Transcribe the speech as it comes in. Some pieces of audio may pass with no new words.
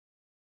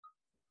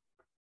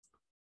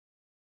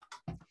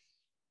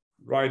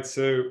Right.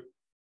 So,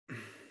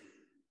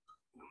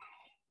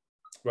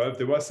 well, if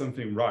there was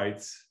something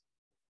right,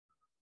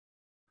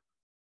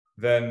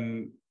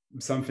 then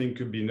something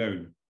could be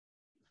known.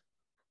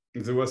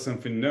 If there was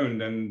something known,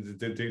 then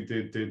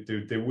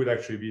there would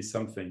actually be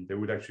something. There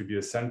would actually be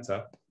a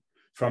center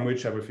from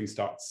which everything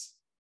starts,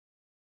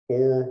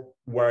 or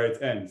where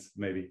it ends,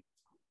 maybe.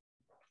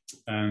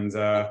 And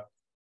a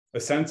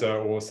center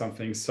or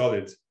something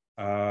solid,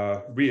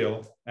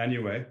 real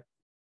anyway,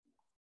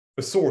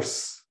 a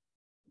source,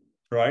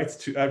 right,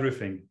 to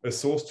everything, a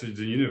source to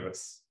the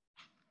universe,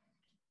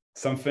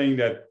 something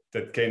that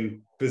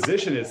can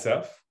position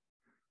itself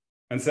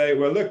and say,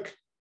 well, look,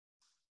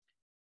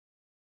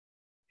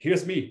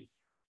 here's me.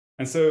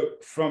 And so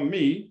from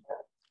me,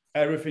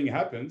 everything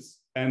happens,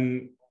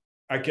 and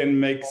I can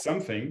make some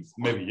things,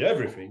 maybe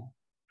everything,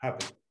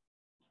 happen.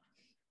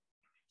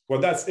 Well,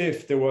 that's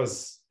if there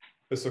was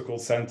a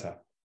so-called center,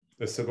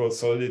 a so-called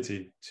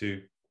solidity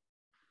to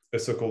a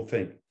so-called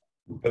thing.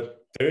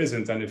 But there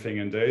isn't anything,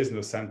 and there is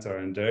no center,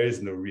 and there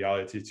is no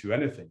reality to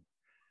anything.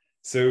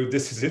 So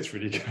this is it,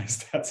 really,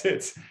 guys. That's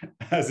it,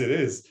 as it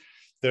is.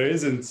 There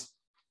isn't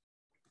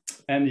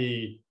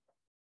any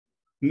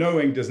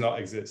knowing, does not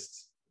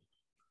exist.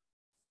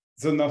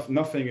 So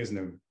nothing is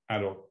known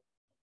at all.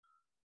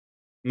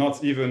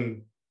 Not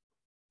even,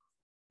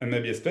 and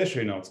maybe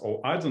especially not, or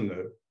I don't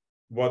know,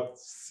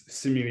 what's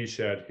seemingly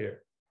shared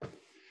here.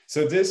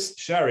 So this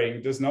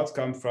sharing does not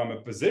come from a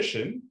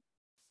position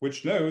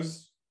which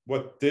knows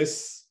what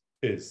this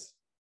is.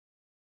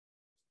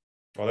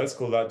 Well, let's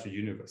call that the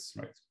universe,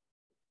 right?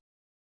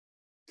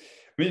 I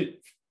mean,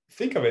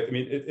 think of it. I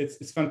mean,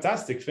 it's a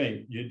fantastic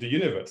thing, the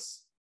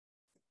universe.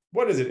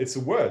 What is it? It's a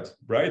word,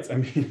 right? I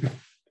mean,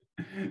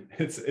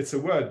 it's a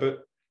word,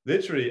 but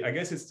literally, I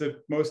guess it's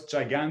the most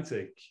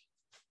gigantic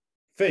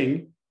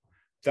thing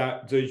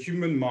that the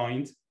human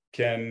mind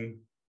can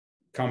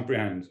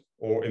comprehend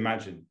or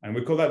imagine. And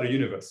we call that the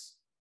universe.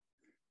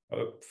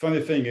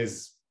 Funny thing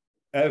is,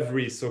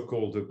 every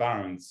so-called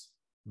apparent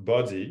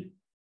body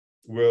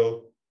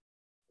will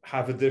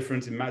have a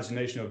different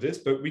imagination of this,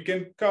 but we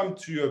can come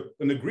to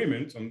an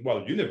agreement on,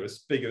 well,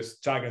 universe,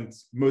 biggest,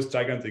 most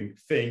gigantic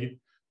thing,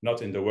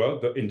 not in the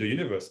world, but in the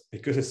universe,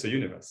 because it's a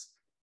universe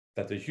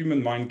that the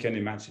human mind can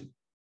imagine.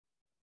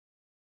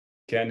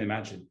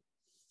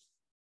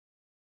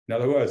 In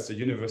other words, the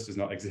universe does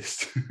not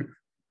exist.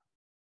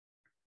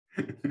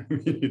 I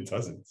mean, it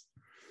doesn't.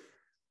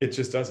 It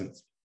just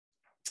doesn't.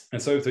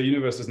 And so if the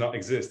universe does not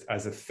exist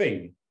as a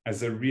thing,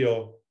 as a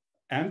real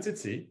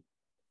entity,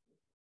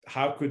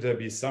 how could there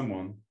be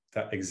someone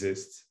that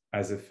exists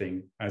as a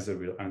thing, as a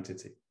real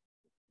entity?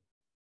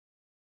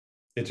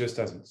 It just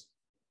doesn't.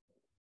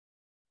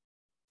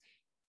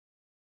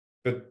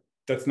 But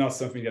that's not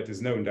something that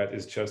is known, that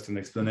is just an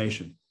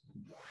explanation.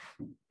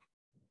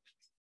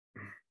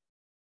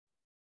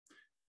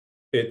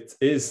 It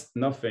is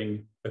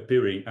nothing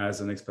appearing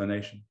as an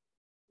explanation.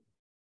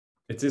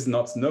 It is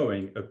not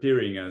knowing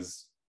appearing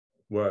as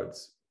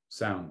words,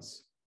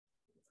 sounds.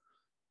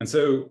 And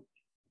so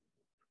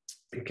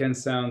it can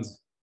sound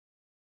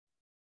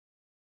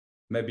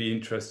maybe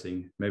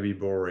interesting, maybe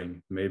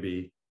boring,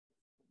 maybe,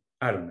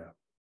 I don't know,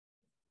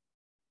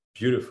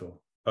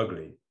 beautiful,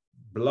 ugly,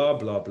 blah,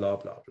 blah, blah,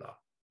 blah, blah.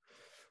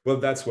 Well,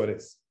 that's what it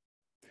is.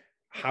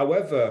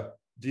 However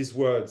these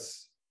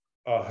words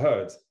are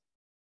heard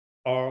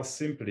are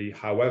simply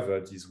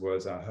however these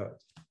words are heard.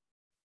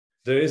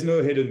 There is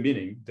no hidden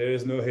meaning. There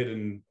is no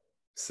hidden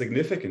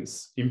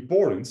significance,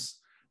 importance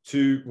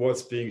to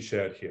what's being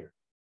shared here.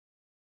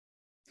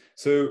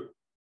 So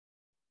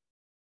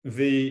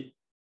the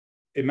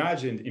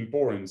imagined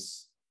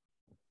importance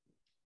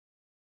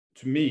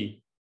to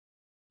me,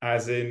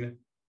 as in,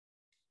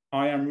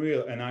 I am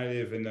real and I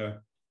live in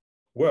a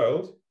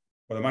world,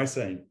 what am I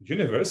saying?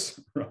 Universe,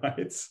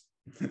 right?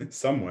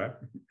 Somewhere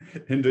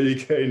in the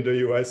UK, in the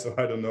US, or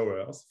I don't know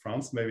where else,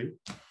 France maybe,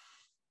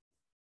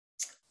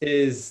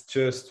 is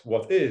just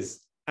what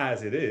is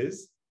as it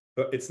is,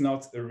 but it's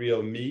not a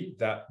real me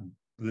that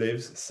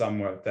lives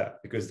somewhere there,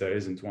 because there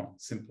isn't one,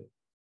 simply.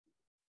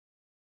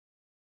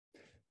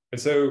 And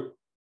so,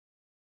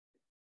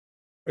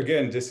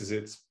 again, this is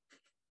it.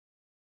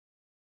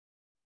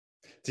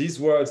 These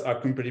words are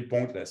completely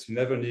pointless. You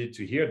never need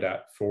to hear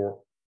that for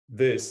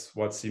this,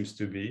 what seems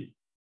to be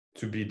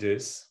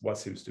this, what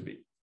seems to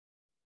be.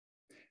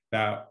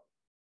 Now,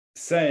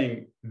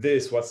 saying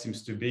this, what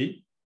seems to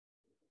be,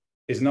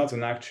 is not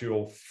an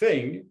actual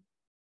thing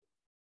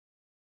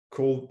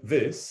called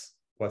this,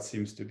 what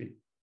seems to be.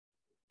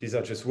 These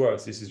are just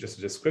words. This is just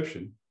a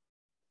description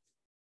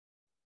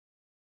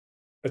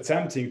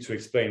attempting to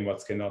explain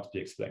what cannot be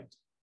explained.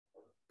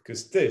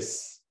 Because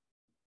this,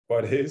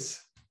 what is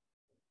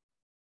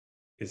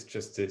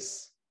just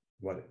this,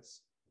 what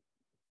is.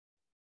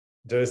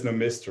 There is no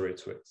mystery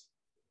to it.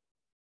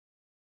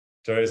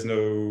 There is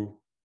no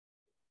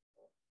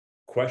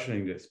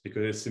questioning this,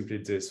 because it's simply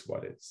this,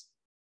 what is.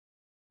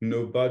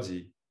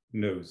 Nobody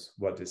knows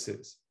what this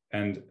is.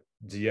 And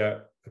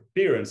the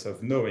appearance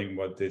of knowing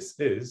what this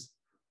is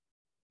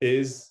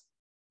this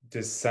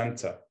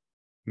center,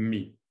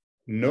 me,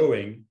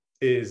 knowing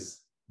is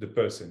the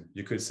person,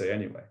 you could say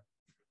anyway,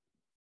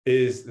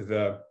 is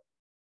the,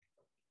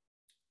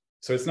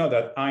 so it's not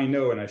that I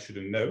know and I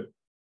shouldn't know,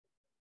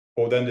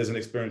 or then there's an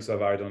experience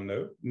of I don't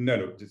know.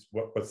 No, this,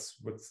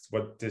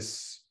 what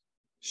this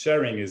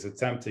sharing is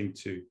attempting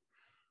to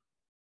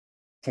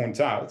point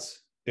out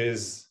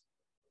is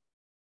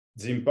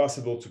the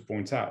impossible to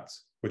point out,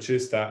 which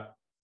is that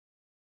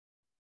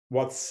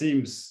what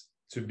seems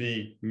to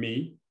be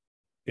me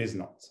is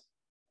not.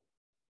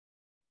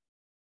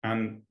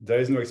 And there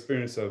is no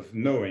experience of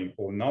knowing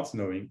or not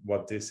knowing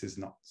what this is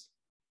not.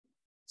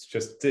 It's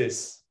just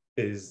this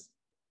is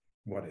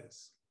what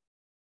is,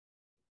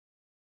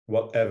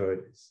 whatever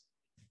it is.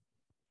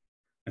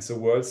 And so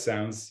words,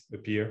 sounds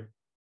appear,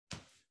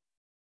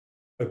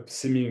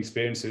 seeming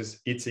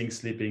experiences, eating,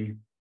 sleeping,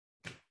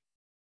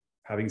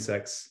 having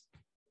sex,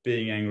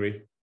 being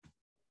angry,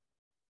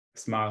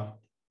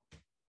 smile,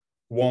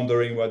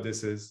 wondering what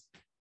this is,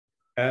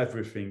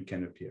 everything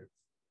can appear.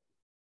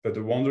 But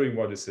the wondering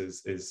what this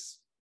is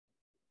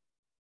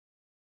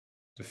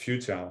the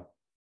futile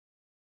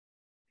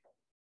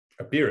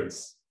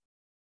appearance,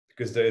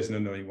 because there is no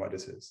knowing what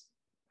this is.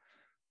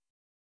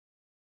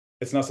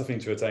 It's not something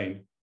to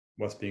attain,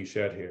 what's being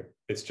shared here.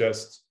 It's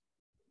just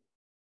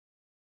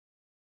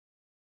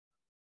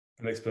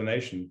an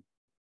explanation.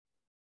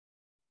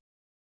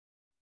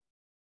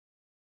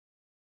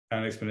 And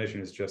an explanation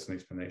is just an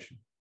explanation.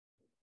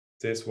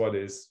 This what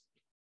is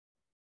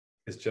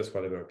just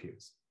whatever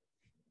appears.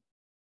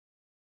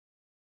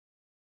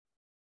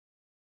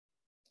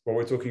 What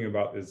we're talking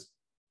about is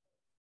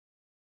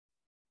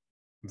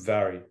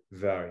very,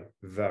 very,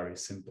 very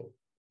simple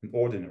and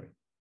ordinary.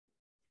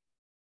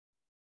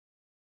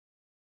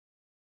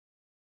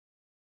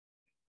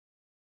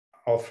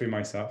 I'll free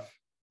myself,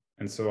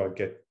 and so I'll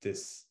get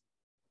this,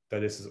 that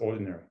this is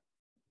ordinary.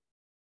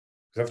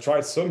 Because I've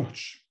tried so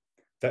much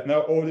that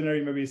now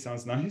ordinary maybe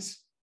sounds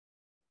nice.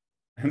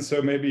 And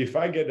so maybe if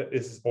I get that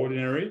this is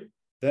ordinary,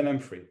 then I'm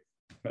free.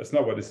 That's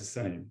not what this is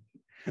saying.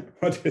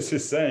 What this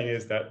is saying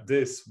is that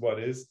this what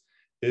is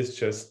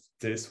just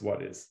this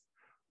what is.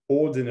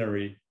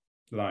 Ordinary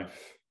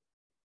life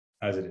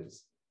as it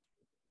is.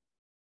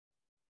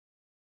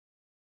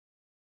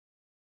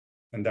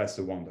 And that's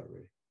the wonder,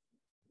 really.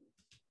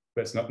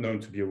 But it's not known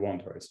to be a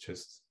wonder, it's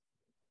just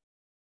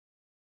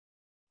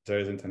there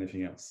isn't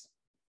anything else.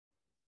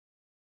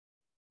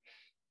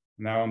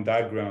 Now on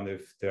that ground,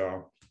 if there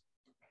are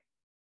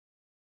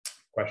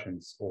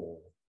questions or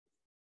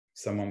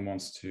someone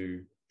wants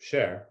to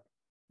share,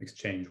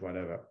 exchange,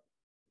 whatever,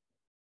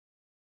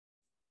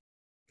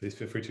 please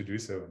feel free to do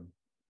so and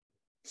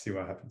see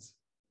what happens.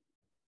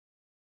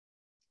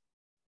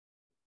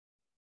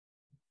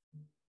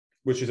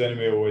 Which is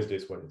anyway always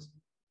this what is.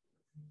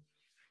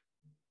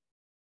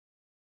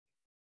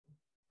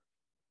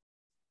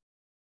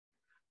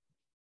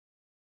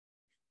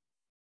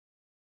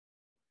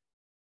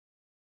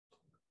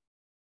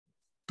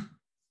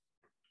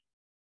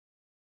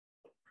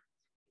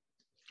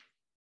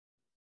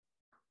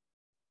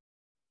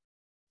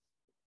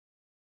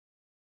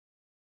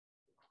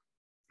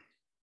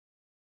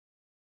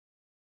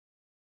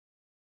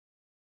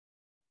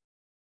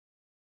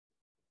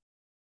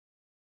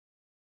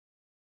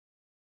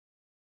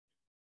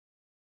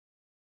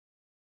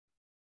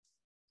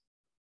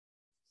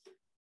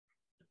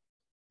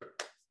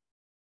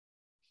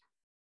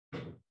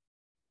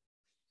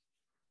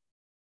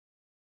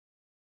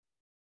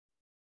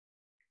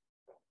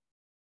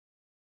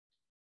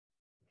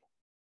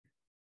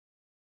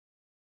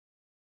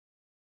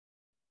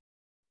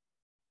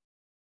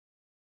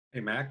 Hey,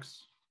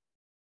 Max.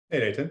 Hey,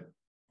 Nathan.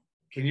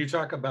 Can you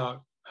talk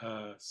about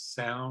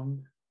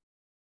sound,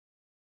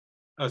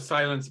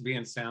 silence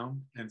being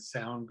sound and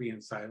sound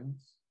being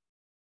silence?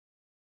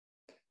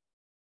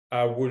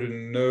 I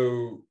wouldn't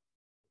know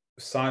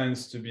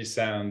silence to be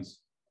sound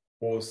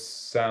or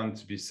sound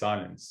to be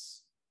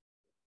silence.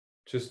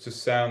 Just the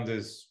sound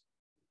is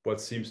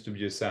what seems to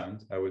be a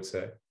sound, I would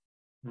say.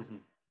 Mm-hmm.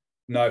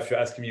 Now, if you're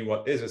asking me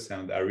what is a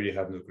sound, I really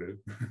have no clue.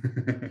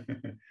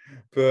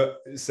 But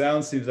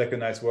sound seems like a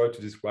nice word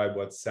to describe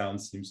what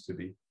sound seems to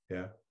be.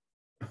 Yeah.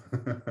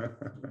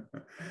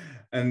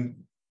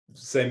 And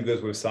same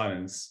goes with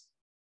silence.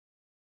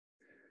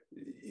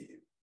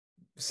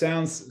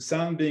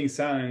 Sound being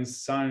silence,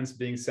 silence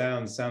being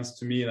sound sounds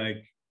to me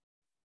like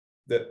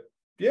that.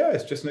 Yeah,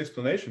 it's just an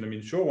explanation. I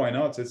mean, sure, why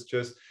not? It's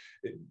just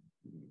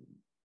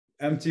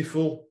empty,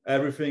 full.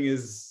 Everything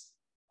is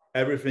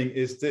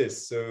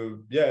this. So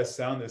yeah,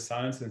 sound is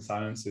silence, and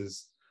silence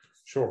is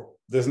sure.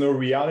 There's no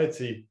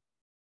reality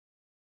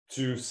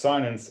to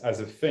silence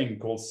as a thing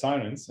called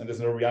silence, and there's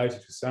no reality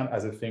to sound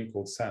as a thing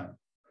called sound.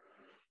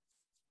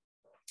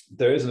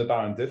 There is an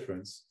apparent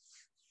difference.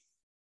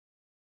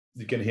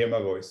 You can hear my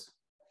voice.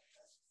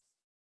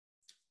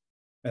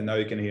 And now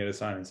you can hear the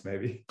silence,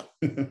 maybe.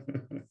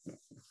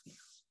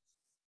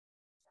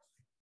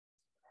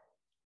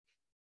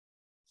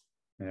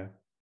 Yeah.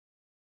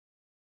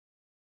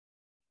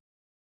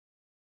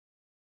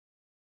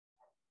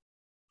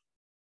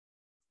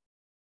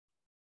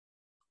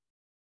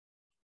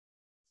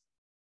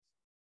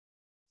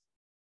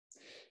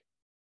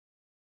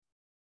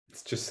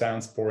 it's just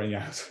sounds pouring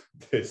out.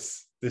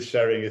 This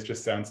sharing is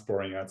just sounds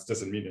pouring out. It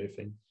doesn't mean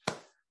anything.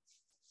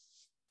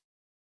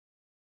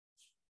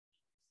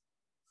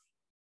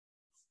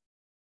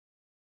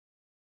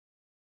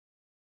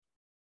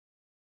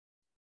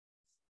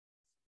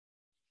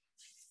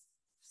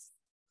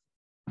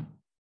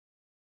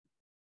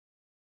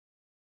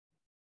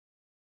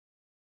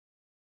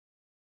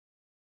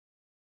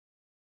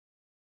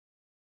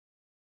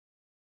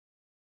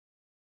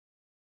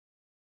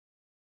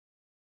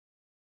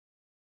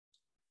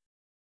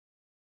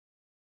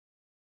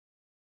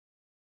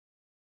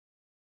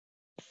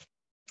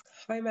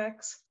 Hi,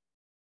 Max.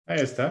 Hi,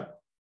 Esther.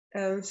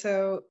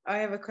 So I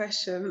have a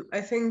question.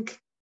 I think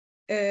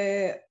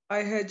I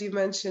heard you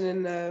mention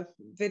in a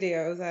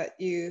video that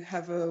you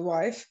have a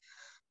wife.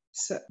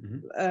 So,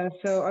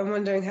 so I'm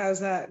wondering, how's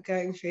that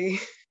going for you?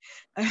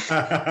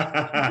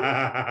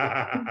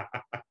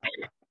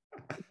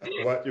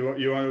 What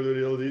you want the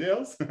little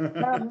details?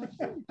 No,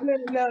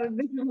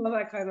 this is not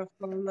that kind of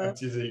fun. I'm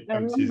teasing.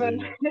 I'm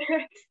teasing.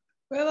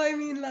 Well, I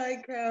mean,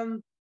 like,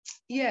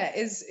 yeah,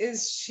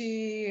 is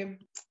she?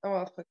 Oh,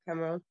 I'll put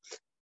camera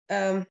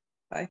on.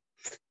 Hi.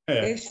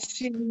 Yeah. Is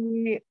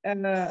she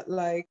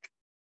like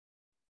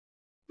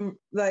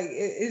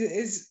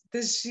is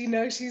does she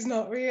know she's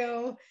not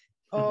real,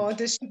 or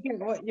does she get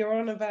what you're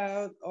on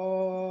about,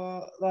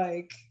 or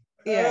like,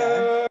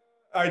 yeah?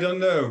 I don't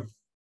know.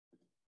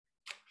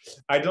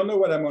 I don't know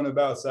what I'm on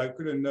about, so I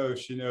couldn't know if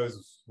she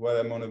knows what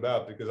I'm on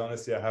about, because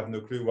honestly, I have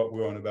no clue what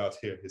we're on about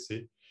here. You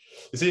see,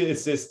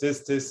 it's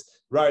this.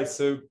 Right.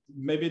 So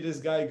maybe this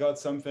guy got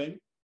something.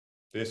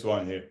 This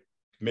one here.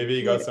 Maybe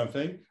he got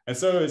something, and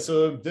so it's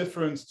sort of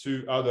different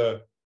to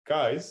other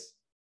guys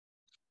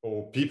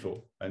or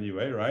people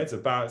anyway, right?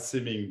 About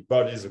seeming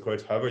bodies, or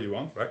quote, however you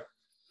want, right?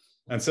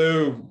 And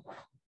so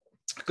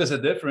because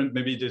they're different,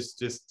 maybe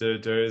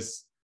there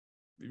is.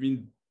 I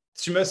mean,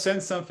 she must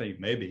send something,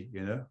 maybe,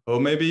 you know, or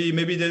maybe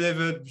they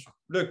never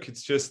look.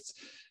 It's just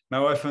my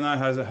wife and I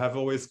have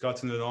always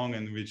gotten along,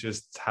 and we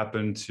just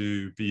happen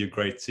to be a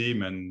great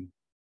team, and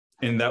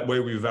in that way,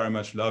 we very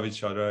much love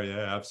each other.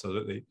 Yeah,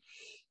 absolutely.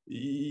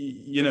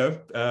 You know.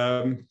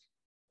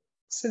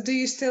 So do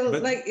you still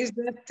like? Is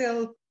there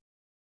still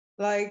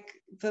like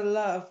the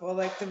love or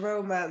like the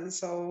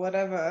romance or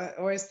whatever,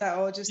 or is that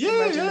all just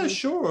yeah,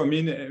 sure. I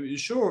mean,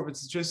 sure.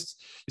 It's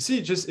just, you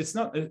see, just it's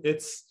not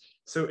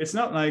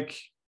like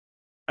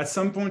at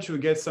some point you'll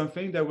get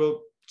something that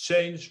will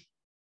change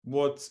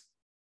what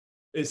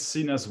is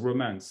seen as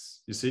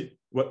romance. You see,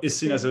 what is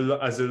seen as a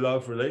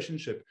love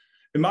relationship.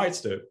 It might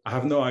though. I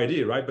have no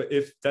idea, right? But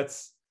if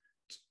that's,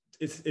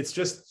 it's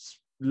just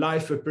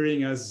life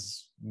appearing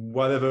as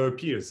whatever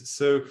appears.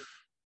 So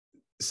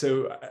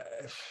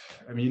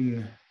I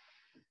mean,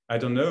 I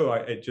don't know.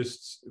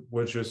 It's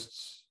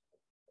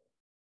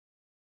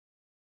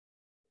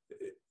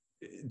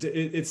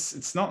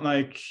not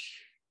like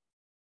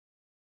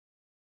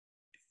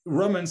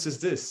romance is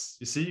this.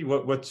 You see,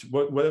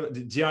 whatever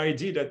the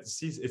idea that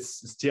sees,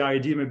 it's the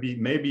idea.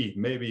 Maybe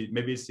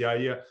it's the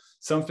idea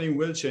something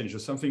will change or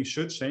something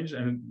should change,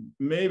 and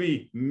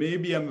maybe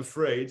I'm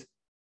afraid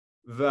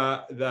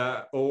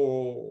that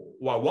or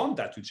well, I want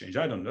that to change.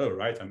 I don't know,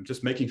 right? I'm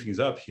just making things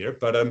up here,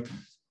 but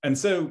and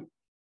so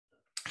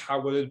how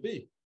will it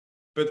be?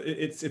 But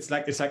it's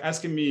like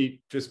asking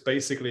me just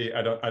basically,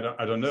 I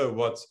don't know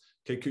what.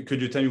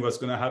 Could you tell me what's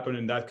going to happen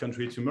in that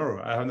country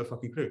tomorrow? I have no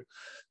fucking clue.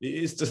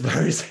 It's the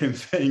very same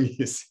thing,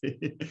 you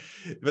see.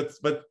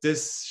 But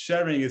this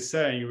sharing is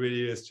saying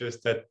really is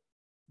just that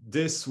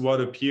this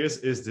what appears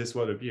is this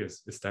what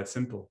appears. It's that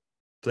simple,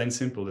 plain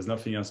simple. There's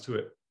nothing else to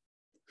it.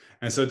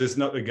 And so there's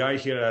not a guy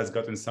here that has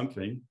gotten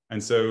something.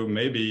 And so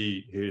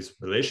maybe his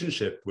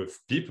relationship with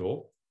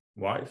people,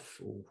 wife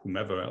or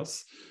whomever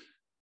else,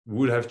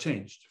 would have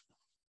changed.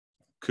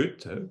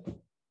 Could have.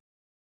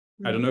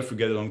 I don't know if we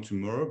get along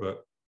tomorrow,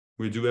 but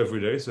we do every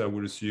day, so I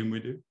would assume we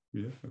do.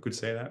 Yeah, I could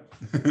say that.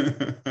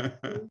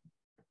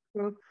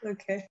 Cool.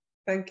 Okay,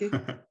 thank you.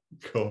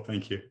 Cool,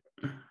 thank you.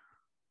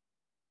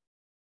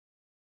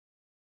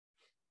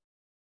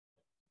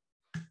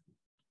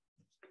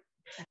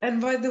 And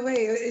by the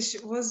way,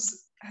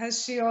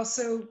 has she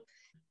also,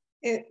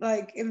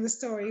 like in the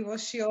story,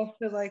 was she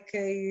also like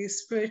a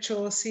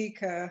spiritual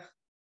seeker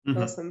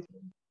or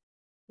something?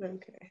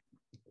 Okay.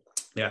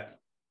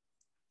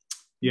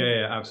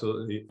 Yeah,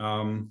 absolutely.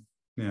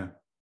 Yeah.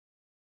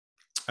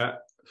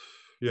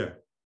 Yeah.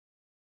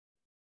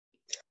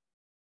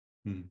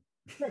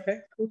 Okay,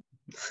 cool.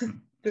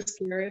 Just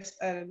curious.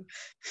 I don't know.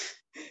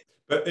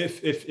 But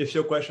if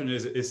your question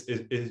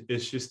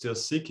is she still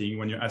seeking,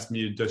 when you ask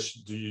me, does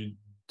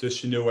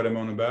she know what I'm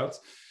on about?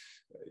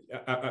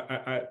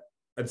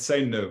 I'd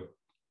say no,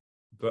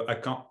 but I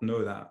can't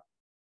know that.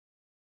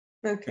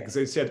 Okay. Because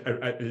I said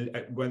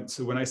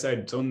when I say I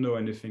don't know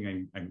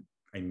anything,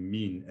 I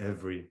mean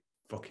every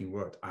fucking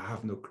word. I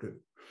have no clue,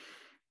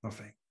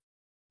 nothing.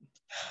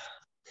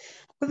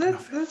 Well,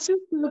 that's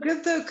just so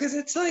good though, because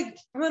it's like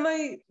when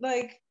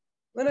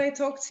I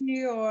talk to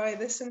you or I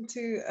listen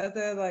to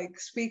other like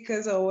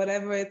speakers or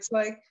whatever, it's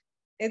like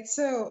it's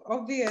so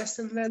obvious,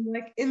 and then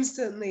like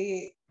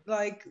instantly,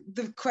 like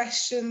the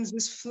questions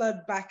just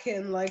flood back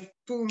in, like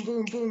boom,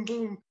 boom, boom,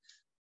 boom.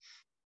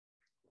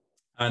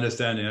 I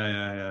understand.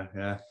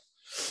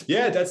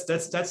 Yeah. That's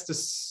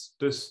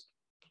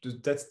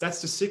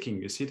the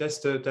seeking. You see, that's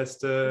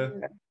the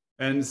Yeah.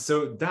 and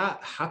so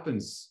that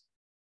happens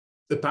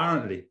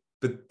apparently,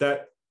 but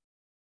that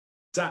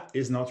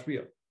is not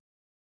real.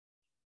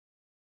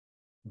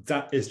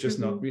 That is just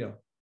not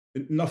real.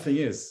 Nothing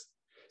is.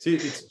 See,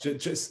 it's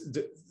just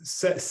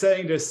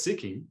saying there's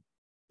seeking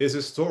is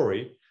a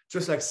story,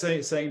 just like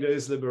saying there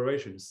is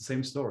liberation. It's the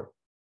same story.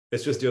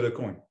 It's just the other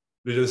coin,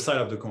 the other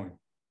side of the coin.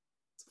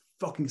 It's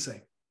fucking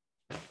same.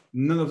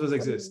 None of those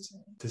exist.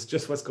 It's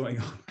just what's going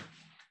on.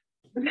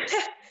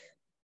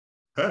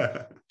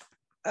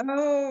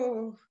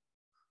 Oh.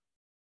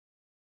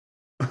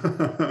 It's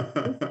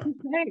the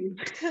same.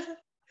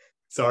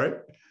 Sorry?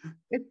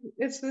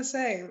 It's the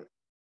same.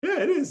 Yeah,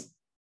 it is.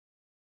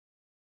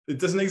 It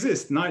doesn't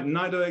exist.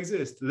 Neither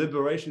exist.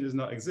 Liberation does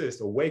not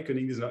exist.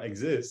 Awakening does not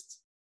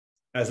exist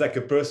as like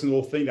a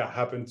personal thing that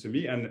happened to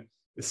me. And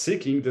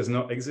seeking does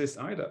not exist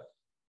either.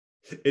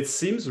 It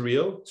seems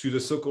real to the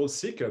so-called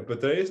seeker, but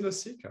there is no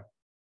seeker.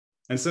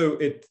 And so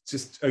it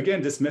just,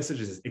 again, this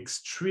message is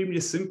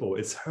extremely simple.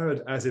 It's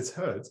heard as it's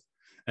heard.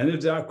 And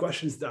if there are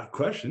questions, there are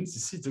questions.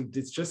 You see,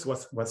 it's just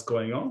what's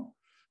going on.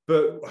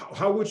 But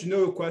how would you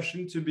know a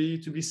question to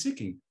be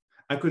seeking?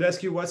 I could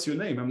ask you, what's your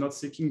name? I'm not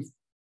seeking.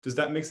 Does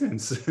that make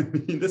sense? I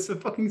mean, that's the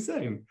fucking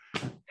same.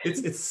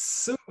 It's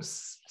so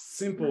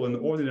simple and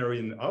ordinary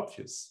and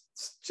obvious.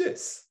 It's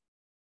just,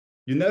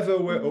 you never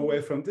were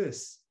away from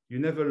this. You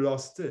never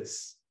lost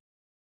this.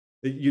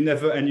 You're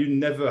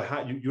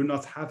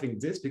not having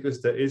this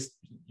because there is,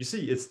 you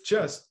see, it's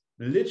just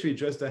literally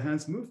just the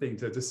hands moving,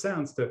 the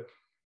sounds, the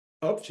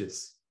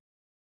obvious.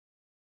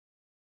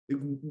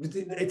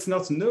 It's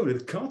not known.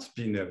 It can't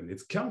be known.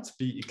 It can't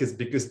be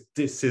because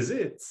this is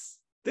it.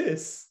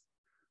 This.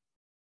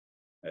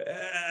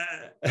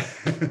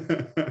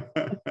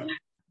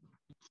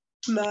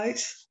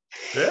 Nice.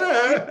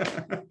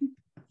 Yeah.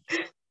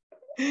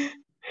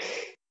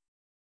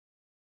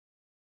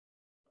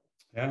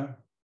 Yeah.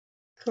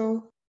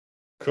 Cool.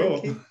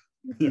 Cool. You.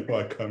 You're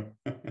welcome.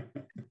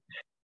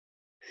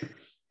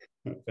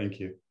 Thank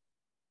you.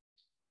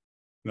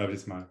 Lovely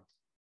smile.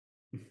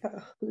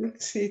 Oh,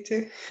 see you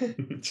too.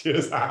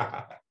 Cheers.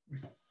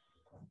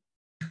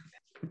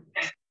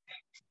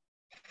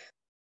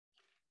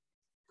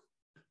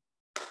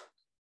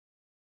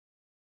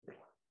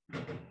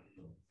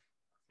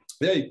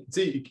 Yeah,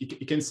 see,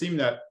 it can seem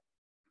that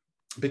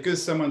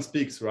because someone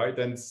speaks, right,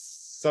 then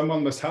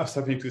someone must have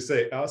something to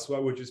say, else why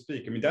would you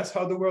speak? I mean, that's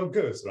how the world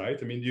goes, right?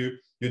 I mean, you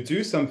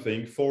do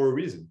something for a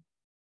reason,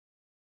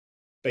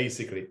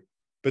 basically.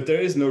 But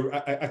there is no,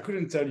 I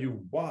couldn't tell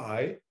you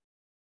why,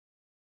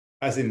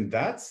 as in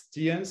that's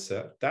the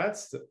answer,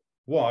 that's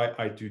why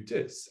I do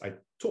this. I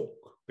talk,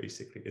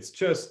 basically. It's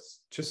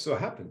just so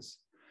happens.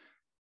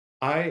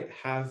 I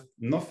have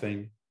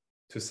nothing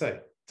to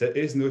say. There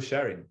is no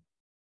sharing.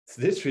 It's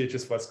literally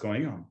just what's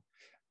going on.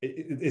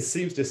 It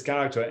seems this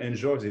character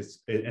enjoys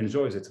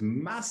it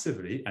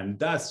massively, and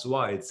that's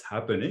why it's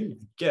happening. I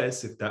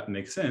guess, if that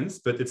makes sense,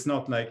 but it's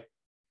not like,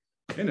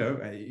 you know,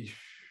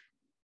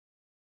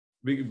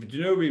 we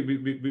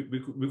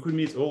could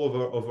meet all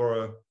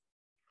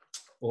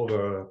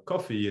over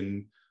coffee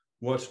and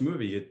watch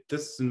movie. It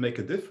doesn't make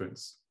a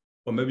difference.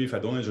 Or maybe if I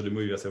don't enjoy the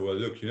movie, I say, well,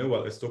 look, you know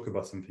what? Let's talk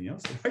about something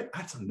else.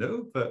 I don't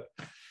know, but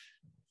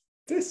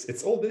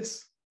it's all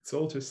this. It's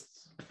all just.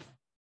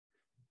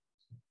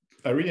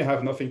 I really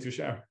have nothing to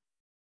share.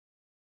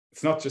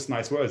 It's not just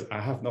nice words.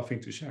 I have nothing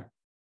to share.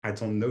 I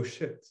don't know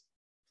shit.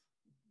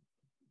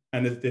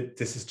 And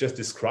this is just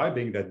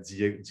describing that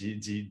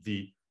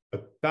the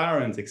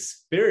apparent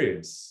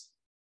experience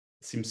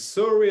seems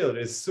so real. It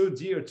is so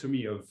dear to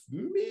me of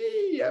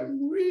me.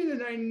 I'm real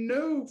and I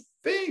know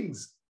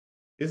things.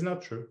 It's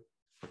not true.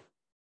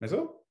 That's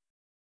all.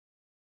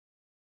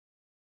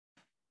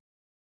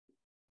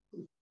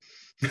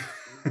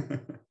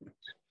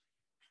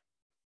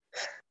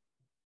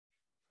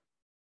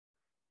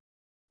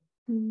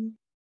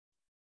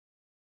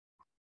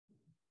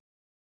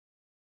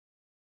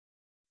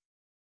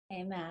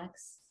 Hey,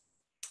 Max.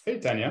 Hey,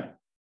 Tanya.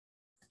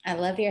 I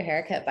love your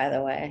haircut, by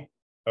the way.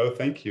 Oh,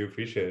 thank you.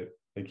 Appreciate it.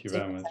 Thank you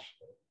very much.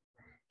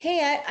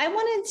 Hey, I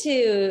wanted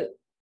to,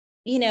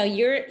 you know,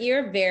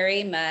 you're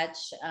very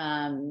much,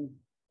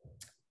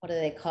 what do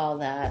they call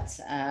that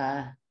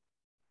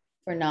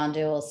for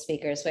non-dual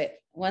speakers? Wait,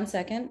 1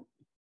 second.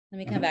 Let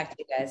me come back to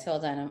you guys.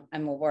 Hold on.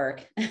 I'm at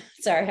work.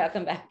 Sorry, I'll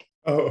come back.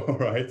 Oh, all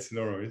right.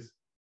 No worries.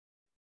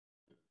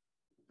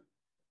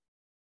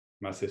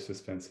 Massive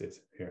suspense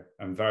here.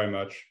 I'm very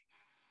much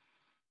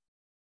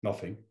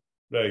nothing.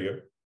 There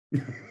you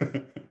go.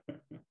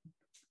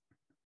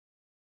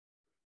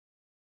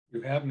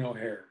 You have no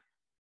hair.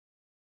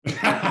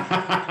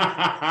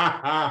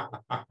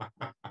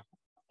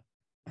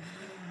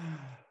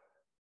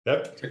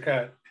 Yep. To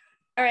cut.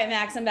 All right,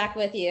 Max, I'm back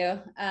with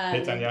you.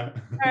 Hey, Tanya.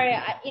 Sorry,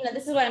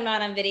 this is why I'm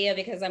not on video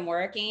because I'm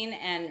working,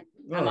 and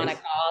I'm on a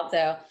call.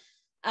 So,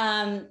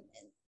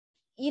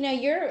 you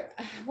know,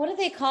 what do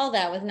they call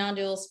that with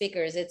non-dual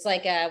speakers? It's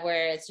like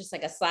where it's just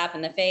like a slap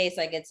in the face.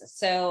 Like it's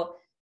so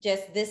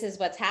just, this is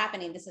what's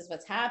happening. This is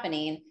what's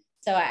happening.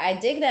 So I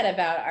dig that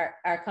about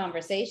our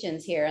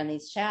conversations here on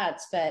these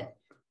chats. But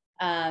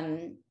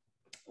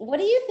what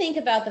do you think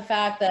about the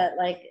fact that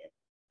like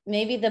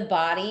maybe the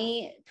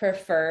body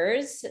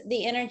prefers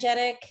the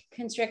energetic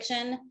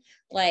constriction?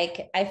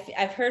 Like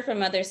I've heard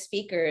from other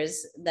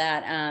speakers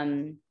that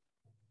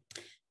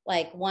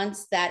like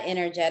once that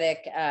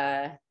energetic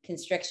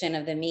constriction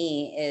of the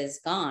me is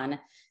gone,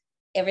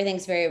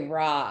 everything's very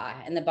raw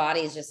and the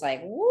body is just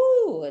like,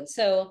 woo. And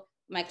so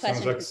my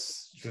question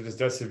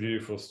that's a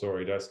beautiful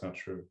story. That's not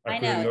true. I know,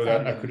 couldn't know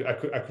that.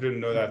 I couldn't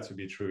know that to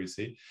be true. You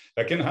see,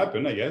 that can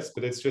happen, I guess,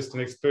 but it's just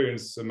an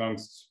experience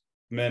amongst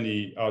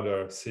many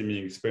other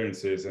seeming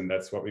experiences, and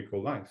that's what we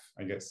call life,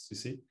 I guess. You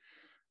see,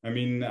 I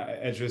mean,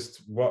 I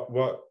just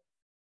what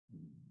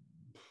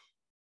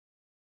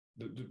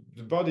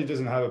the body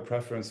doesn't have a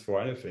preference for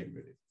anything,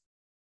 really.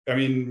 I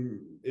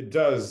mean, it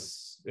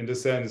does in the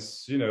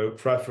sense, you know,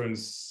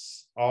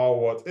 preference are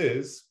what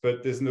is,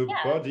 but there's no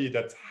body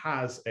that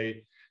has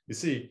a. You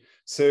see,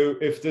 so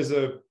if there's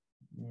a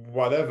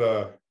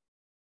whatever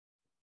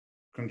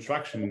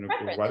contraction or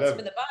whatever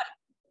for the body,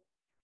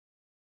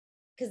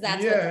 because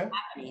that's what's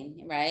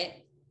happening,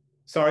 right?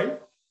 Sorry?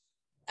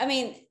 I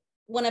mean,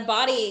 when the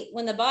body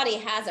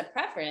has a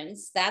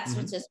preference, that's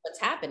just what's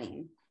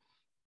happening.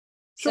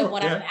 Sure, so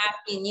what I'm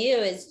asking you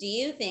is, do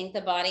you think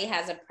the body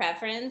has a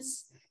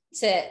preference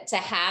to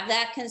have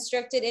that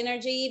constricted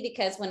energy?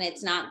 Because when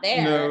it's not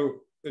there, no,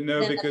 then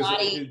because the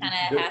body kind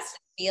of has to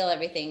feel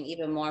everything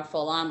even more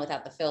full on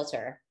without the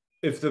filter.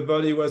 If the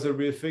body was a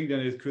real thing, then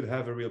it could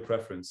have a real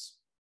preference.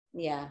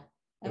 Yeah.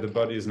 Okay. The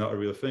body is not a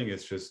real thing.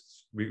 It's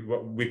just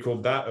what we call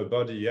that a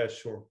body. Yeah,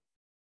 sure.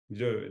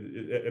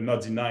 I'm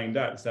not denying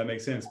that. Does that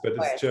make sense? But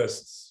it's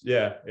just,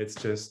 it's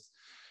just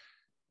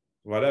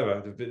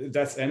whatever.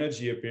 That's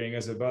energy appearing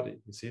as a body.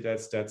 You see,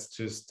 that's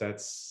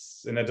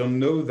and I don't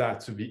know that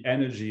to be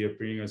energy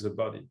appearing as a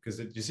body, because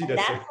you see,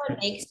 that's what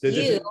makes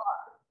you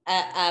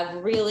a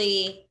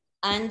really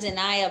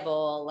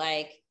undeniable,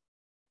 like,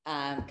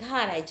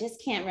 God, I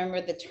just can't remember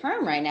the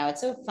term right now.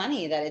 It's so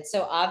funny that it's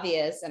so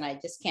obvious and I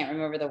just can't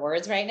remember the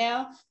words right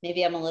now.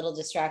 Maybe I'm a little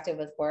distracted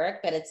with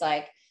work, but it's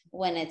like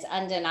when it's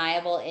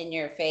undeniable in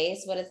your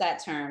face. What is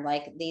that term?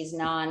 Like these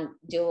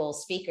non-dual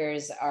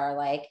speakers are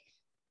like,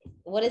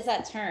 what is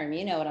that term?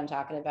 You know what I'm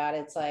talking about.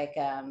 It's like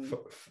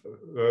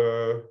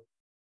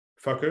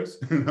fuckers.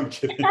 I'm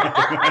kidding.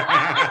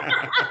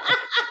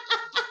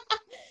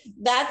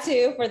 That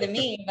too for the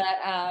me,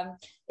 but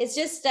it's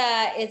just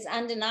it's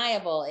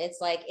undeniable. It's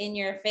like in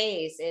your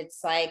face.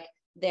 It's like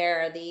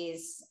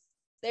there's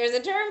a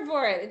term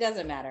for it. It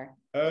doesn't matter.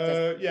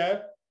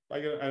 Yeah,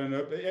 I don't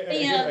know.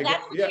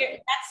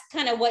 That's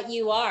kind of what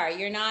you are.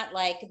 You're not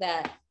like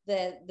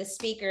the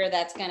speaker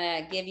that's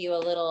gonna give you a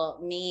little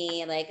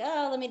me, like,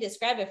 oh, let me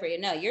describe it for you.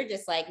 No, you're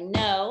just like,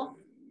 no,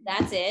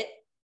 that's it.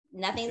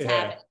 Nothing's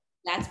happening.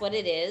 That's what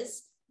it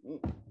is.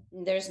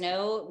 There's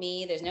no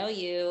me, there's no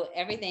you.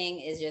 Everything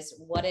is just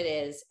what it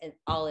is and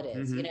all it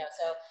is, you know.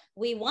 So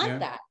we want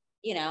that,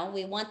 you know,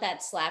 we want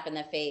that slap in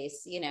the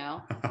face, you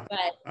know,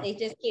 but it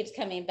just keeps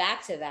coming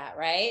back to that,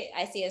 right?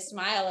 I see a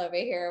smile over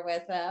here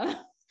with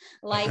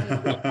like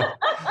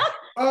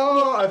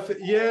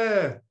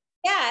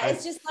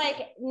it's just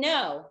like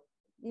no,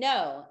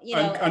 you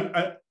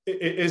know.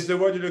 Is the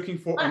word you're looking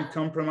for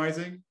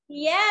uncompromising?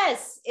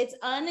 Yes, it's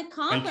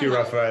uncompromising. Thank you,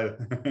 Raphael.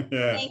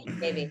 Thank you,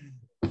 baby.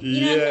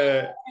 You know,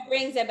 it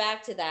brings it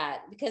back to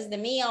that, because the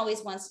me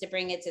always wants to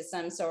bring it to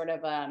some sort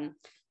of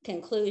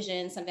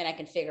conclusion, something I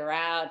can figure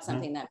out,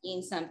 something that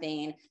means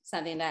something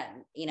that,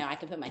 you know, I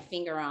can put my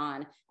finger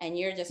on, and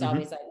you're just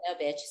always like, no,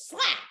 bitch,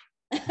 slap.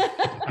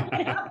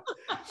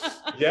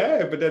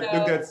 Yeah, but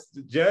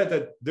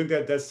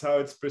that's how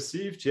it's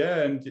perceived.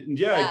 I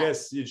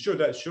guess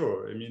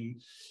sure. I mean,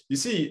 you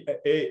see,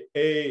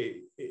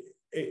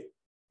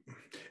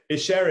 a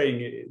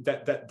sharing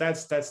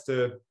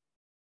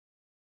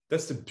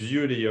that's the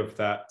beauty of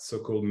that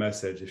so-called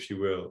message, if you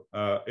will,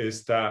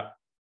 is that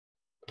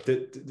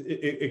there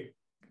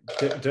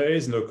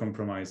is no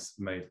compromise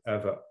made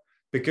ever,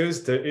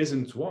 because there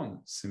isn't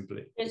one.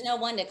 Simply, there's no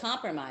one to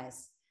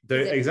compromise.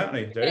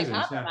 Exactly, there isn't.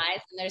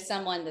 Compromise, and there's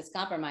someone that's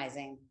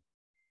compromising.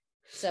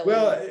 So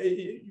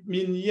I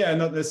mean,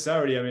 not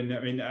necessarily. I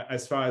mean,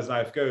 as far as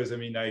life goes, I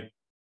mean, I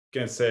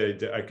can say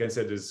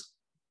there's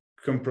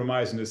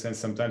compromise in the sense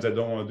sometimes I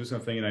don't want to do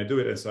something and I do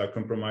it, and so I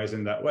compromise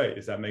in that way.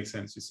 Does that make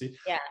sense? You see?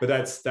 Yeah. But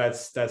that's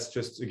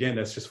just, again,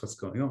 that's just what's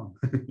going on.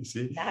 You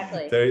see?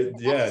 Exactly.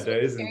 There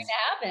isn't going to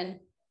happen.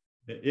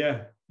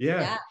 Yeah.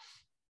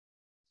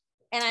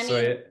 And I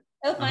mean,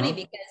 so funny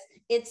because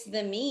it's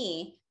the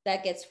me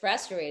that gets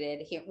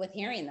frustrated with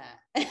hearing that.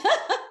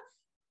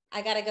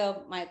 I gotta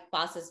go. My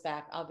boss is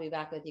back. I'll be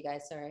back with you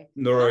guys. Sorry.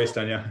 No worries,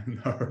 Tanya.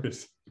 No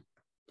worries.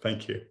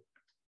 Thank you.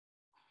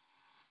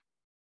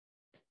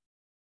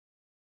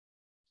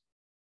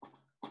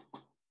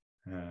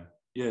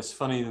 Yeah, it's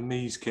funny the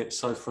me's get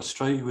so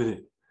frustrated with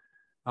it.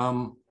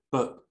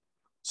 But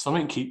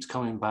something keeps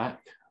coming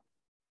back.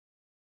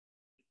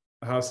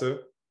 How so?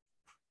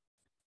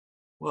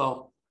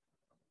 Well,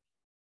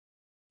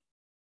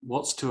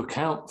 what's to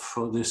account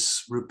for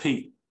this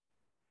repeat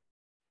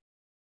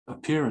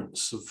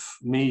appearance of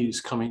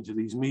me's coming to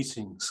these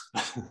meetings?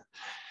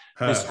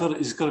 It's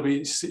got to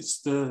be,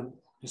 it's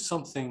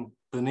something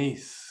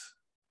beneath.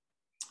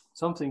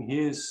 Something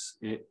hears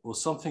it, or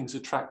something's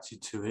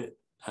attracted to it,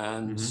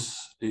 and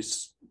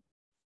it's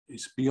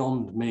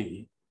beyond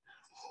me.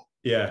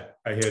 Yeah,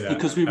 I hear that.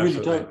 Because we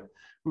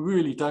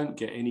really don't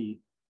get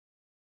any.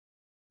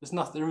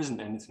 There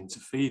isn't anything to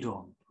feed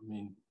on. I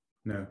mean,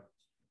 no.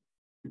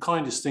 The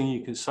kindest thing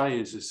you can say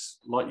is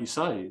like you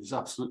say, there's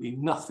absolutely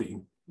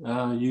nothing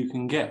you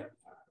can get.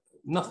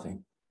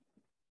 Nothing.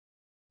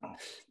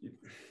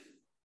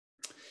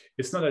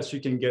 It's not that you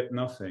can get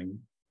nothing.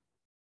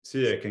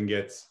 See, I can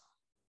get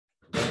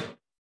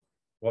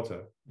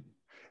water.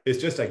 It's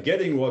just that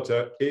getting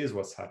water is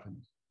what's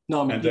happening.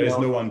 No, I mean, and there is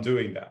no one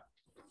doing that.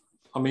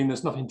 I mean,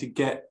 there's nothing to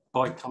get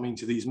by coming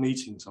to these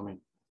meetings. I mean,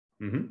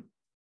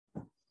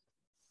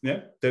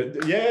 yeah,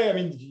 I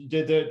mean,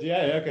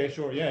 yeah, okay,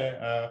 sure,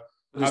 yeah,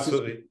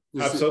 absolutely,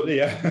 absolutely,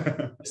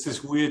 yeah. It's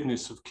this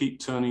weirdness of keep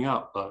turning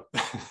up, though.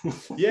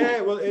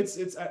 Yeah, well, it's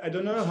I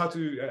don't know how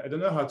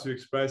to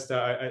express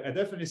that. I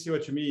definitely see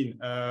what you mean.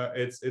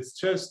 It's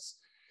just,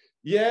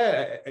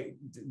 yeah,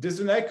 there's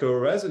an echo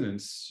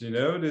resonance, you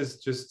know. There's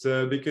just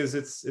because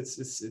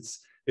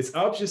it's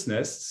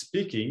obviousness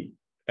speaking,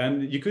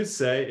 and you could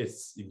say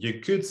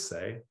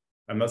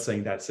I'm not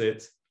saying that's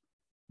it,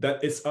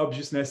 that it's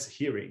obviousness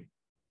hearing.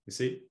 You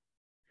see,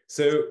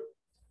 so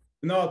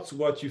not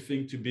what you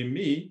think to be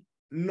me,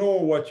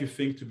 nor what you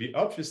think to be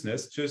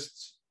obviousness.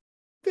 Just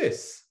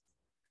this.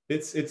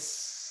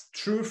 It's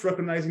truth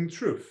recognizing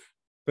truth.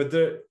 But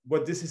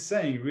what this is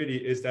saying really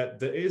is that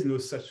there is no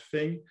such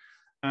thing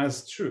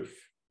as truth.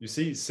 You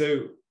see,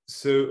 so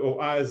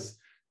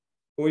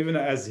or even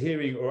as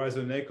hearing, or as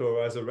an echo,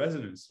 or as a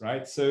resonance,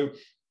 right? So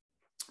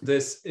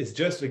this is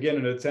just again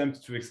an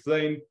attempt to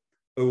explain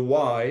a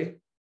why,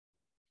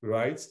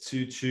 right?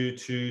 To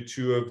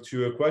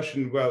a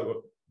question,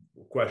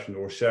 question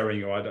or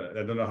sharing, or I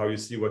don't know how you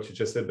see what you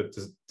just said, but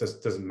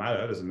doesn't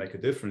matter. It doesn't make a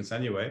difference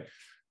anyway.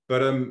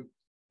 But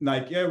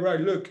like, yeah, right.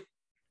 Look,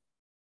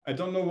 I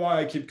don't know why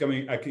I keep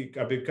coming. I keep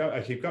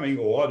coming,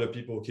 or other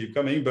people keep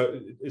coming, but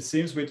it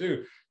seems we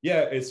do.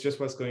 Yeah, it's just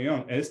what's going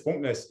on, and it's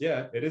pointless.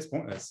 Yeah, it is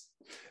pointless.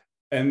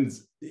 But I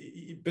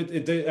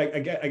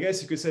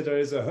guess you could say there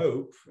is a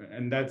hope,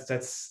 and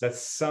that's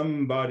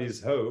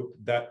somebody's hope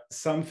that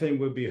something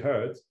will be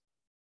heard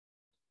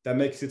that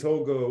makes it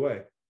all go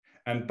away.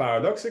 And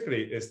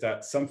paradoxically, is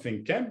that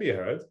something can be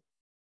heard.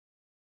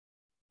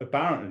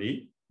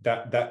 Apparently,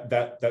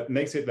 that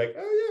makes it like,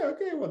 oh yeah,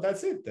 okay, well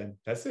that's it then.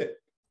 That's it.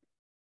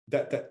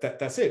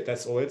 That's it.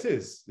 That's all it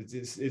is.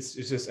 It's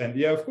just, and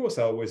yeah, of course,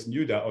 I always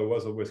knew that. I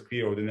was always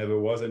clear, or there never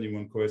was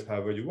anyone. Call it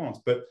however you want,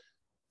 but.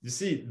 You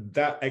see,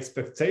 that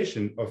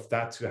expectation of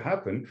that to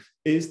happen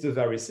is the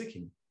very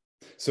seeking.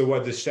 So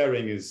what the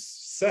sharing is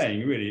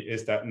saying really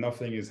is that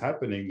nothing is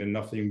happening, then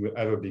nothing will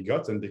ever be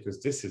gotten, because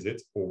this is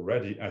it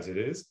already as it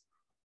is.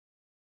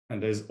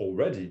 And there's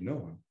already no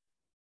one.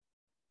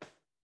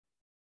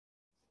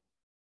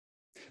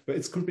 But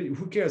it's completely,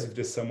 who cares if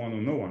there's someone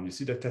or no one? You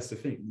see, that's the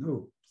thing.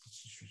 No,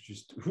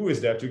 just who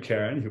is there to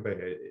care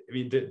anyway? I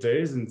mean, there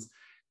isn't,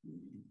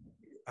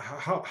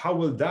 how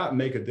will that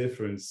make a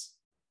difference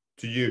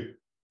to you?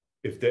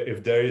 If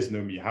there is no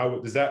me, how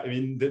does that? I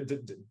mean,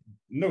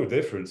 no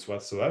difference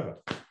whatsoever.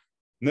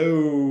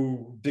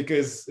 No,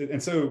 because,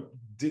 and so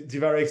the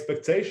very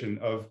expectation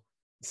of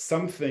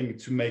something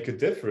to make a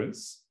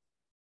difference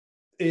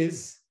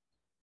is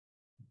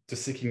the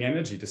seeking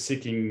energy, the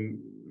seeking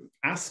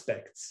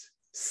aspects,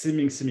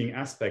 seeming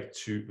aspect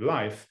to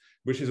life,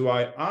 which is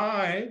why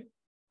I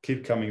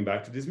keep coming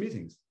back to these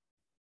meetings.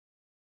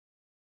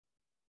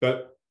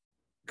 But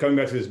coming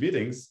back to these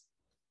meetings,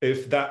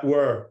 if that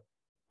were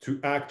to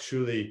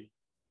actually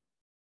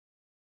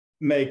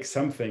make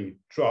something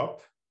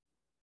drop,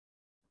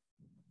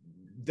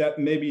 that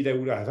maybe that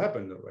would have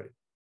happened already.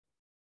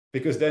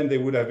 Because then there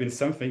would have been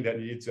something that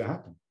needed to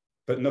happen.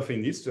 But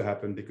nothing needs to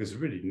happen, because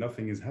really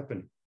nothing is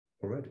happening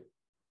already.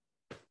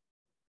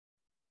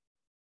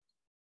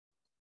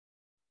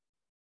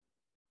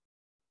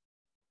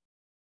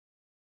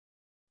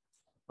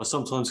 I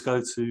sometimes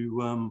go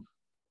to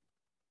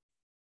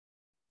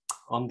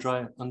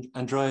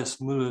Andreas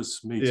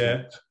Muller's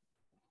meeting.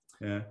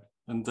 Yeah.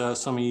 And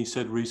something he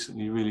said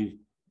recently really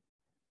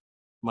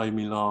made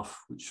me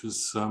laugh, which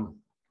was,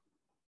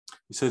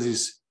 he said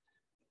his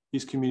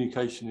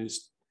communication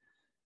is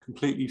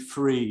completely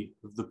free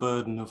of the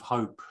burden of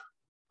hope.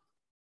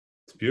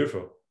 It's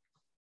beautiful.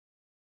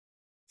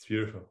 It's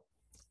beautiful.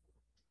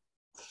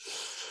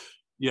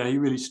 Yeah, he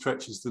really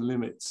stretches the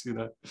limits, you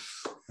know.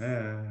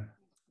 Yeah.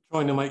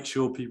 Trying to make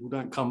sure people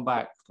don't come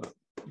back. But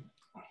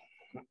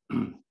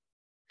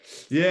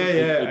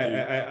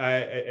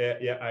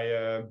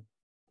yeah.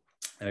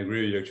 I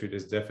agree with you. Actually,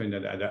 there's definitely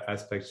that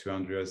aspect to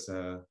Andrea's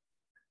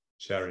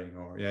sharing.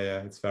 Or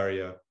it's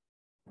very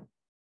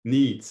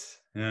neat.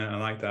 Yeah, I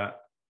like that.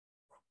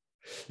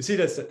 You see,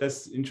 that's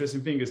the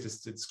interesting thing is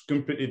this. It's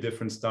completely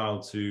different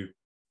style to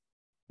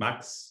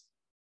Maxx,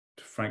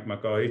 to Frank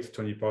McCoy, to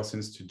Tony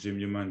Parsons, to Jim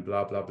Newman,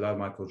 blah blah blah,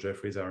 Michael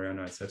Jeffries,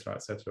 Ariana, etc.,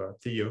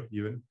 Theo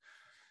even,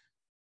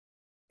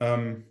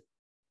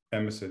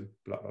 Emerson,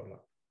 blah blah blah.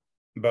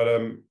 But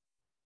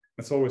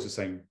it's always the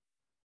same.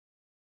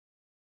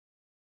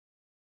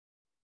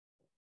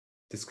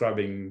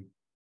 Describing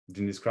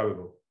the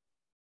indescribable.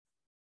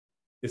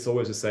 It's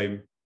always the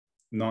same,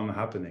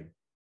 non-happening.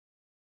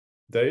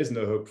 There is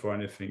no hope for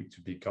anything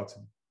to be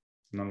gotten,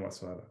 none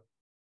whatsoever.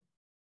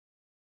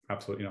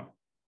 Absolutely not.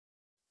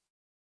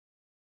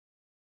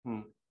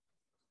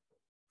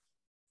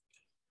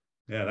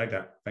 Yeah, I like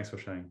that. Thanks for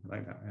sharing. I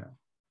like that. Yeah.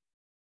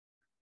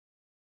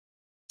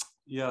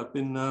 Yeah, I've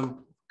been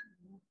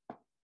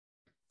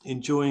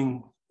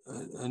enjoying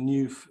a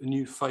new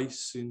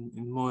face in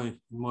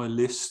my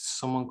list.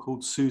 Someone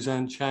called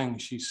Suzanne Chang.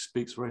 She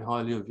speaks very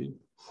highly of you.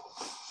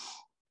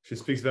 She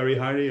speaks very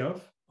highly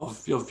of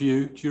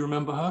you. Do you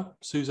remember her,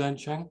 Suzanne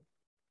Chang?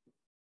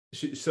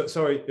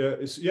 Sorry.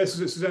 Yes,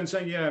 Suzanne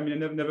Chang. Yeah, I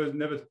mean, I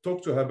never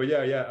talked to her, but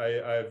I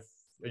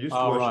used to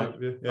watch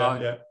her.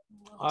 Yeah.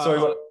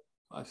 Sorry.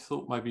 I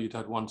thought maybe you'd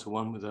had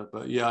one-to-one with her,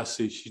 but yeah, I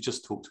see. She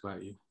just talked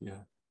about you.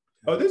 Yeah.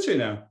 Oh, did she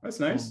now? That's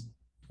nice.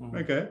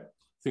 Okay.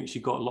 I think she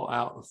got a lot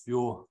out of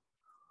your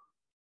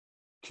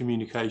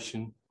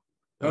communication.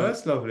 Oh,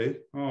 that's lovely.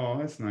 Oh,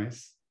 that's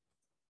nice.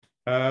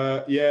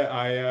 No,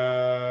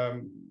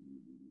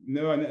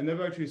 I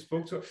never actually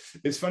spoke to her.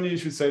 It's funny you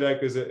should say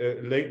that, because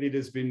lately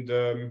there's been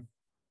the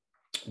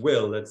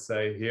will, let's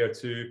say, here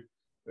to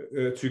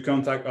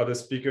contact other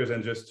speakers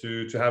and just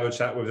to have a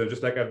chat with them,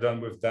 just like I've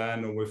done with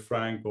Dan or with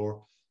Frank,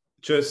 or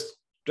just,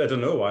 I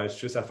don't know why, it's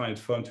just I find it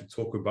fun to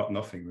talk about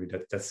nothing really.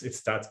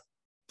 It's that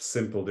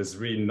simple. There's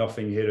really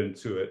nothing hidden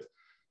to it.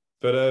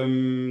 But I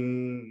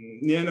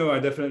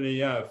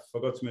definitely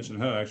forgot to mention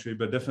her actually,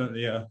 but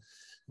definitely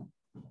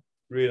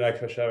really like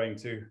her sharing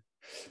too.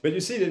 But you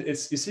see that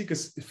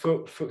because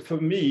for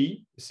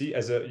me, you see,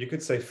 you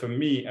could say for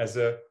me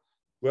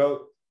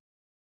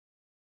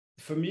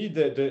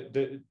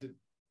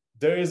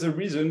there is a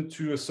reason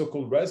to a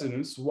so-called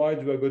resonance. Why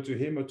do I go to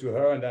him or to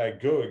her and I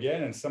go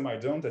again, and some I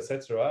don't,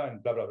 etc.,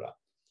 and blah blah blah.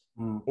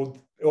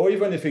 Or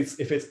even if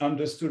it's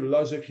understood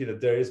logically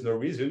that there is no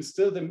reason,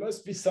 still there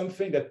must be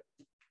something that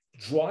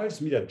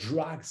drives me, that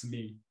drags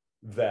me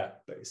there,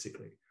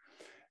 basically.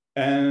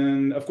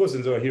 And of course,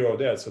 there's no here or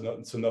there, so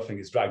nothing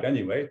is dragged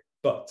anyway.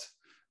 But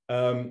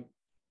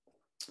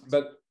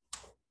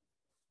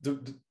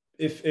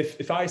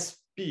if I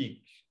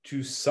speak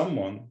to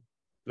someone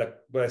like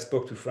when I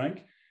spoke to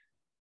Frank,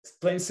 it's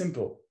plain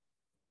simple.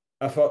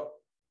 I thought,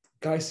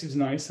 guy seems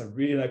nice. I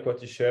really like what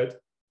he shared.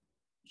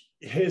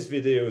 His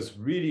videos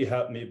really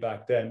helped me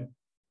back then.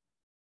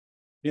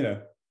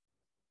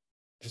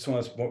 Just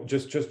want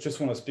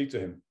to speak to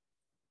him.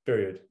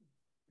 Period.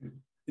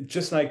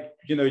 Just like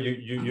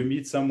you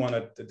meet someone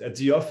at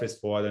the office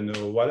for, I don't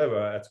know, whatever,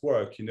 at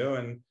work,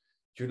 and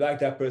you like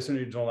that person or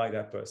you don't like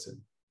that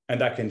person,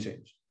 and that can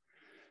change.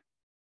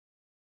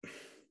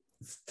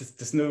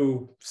 There's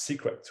no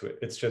secret to it.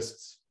 It's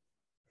just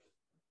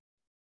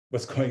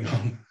what's going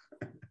on.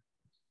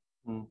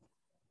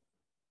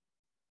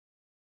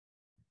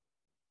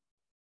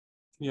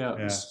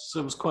 Yeah. So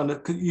it was kind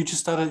of, you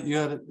just had I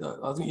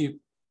think you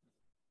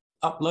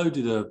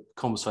uploaded a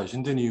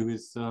conversation, didn't you,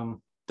 with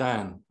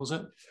Dan, was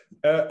it?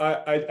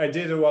 I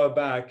did a while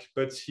back,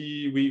 but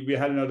we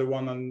had another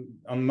one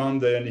on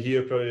Monday, and he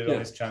uploaded it on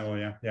his channel.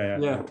 Yeah. I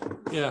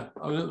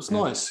mean, it was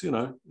nice,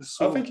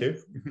 Thank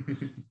you.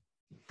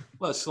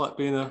 Well, it's like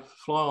being a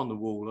fly on the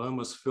wall. I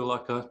almost feel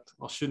like I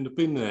shouldn't have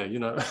been there,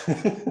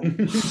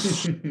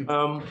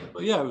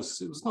 But yeah, it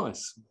was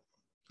nice.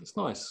 It's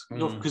nice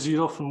because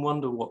you'd often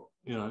wonder what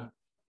a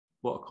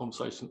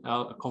conversation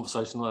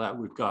like that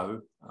would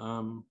go.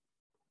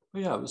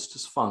 But yeah, it was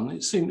just fun.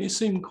 It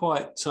seemed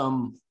quite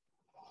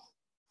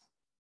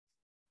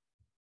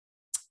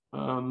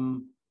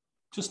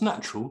just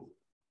natural.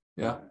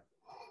 Yeah.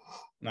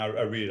 No,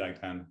 I really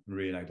like Dan.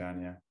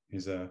 Yeah,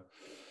 he's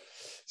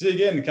See,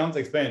 again, can't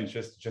explain.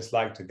 Just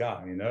like the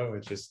guy,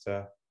 It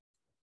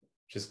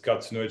just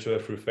got to know each other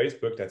through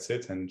Facebook. That's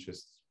it, and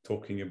just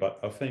talking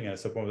about nothing. And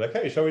someone was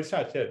like, "Hey, shall we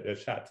chat?" Yeah,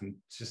 chat, and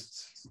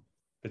just.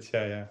 But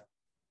yeah.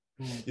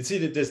 You see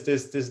that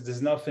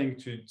there's nothing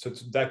to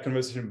that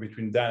conversation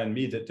between Dan and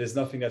me. That there's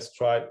nothing that's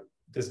tried.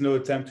 There's no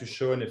attempt to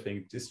show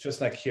anything. It's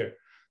just like here.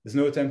 There's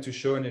no attempt to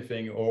show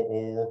anything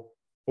or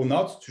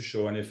not to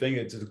show anything.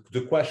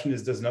 The question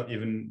does not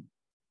even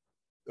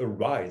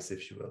arise,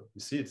 if you will.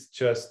 You see, it's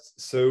just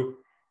so.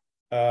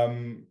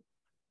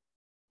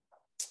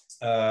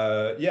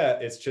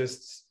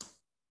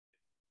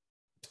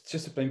 It's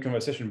just a plain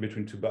conversation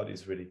between two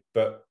bodies, really.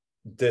 But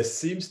there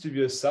seems to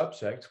be a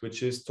subject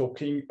which is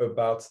talking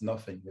about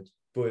nothing. Let's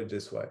put it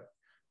this way.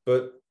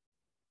 But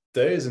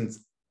there isn't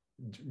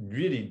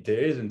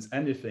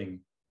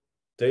anything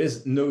there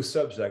is no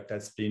subject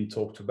that's being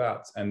talked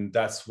about. And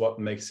that's what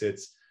makes it,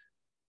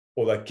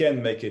 or that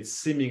can make it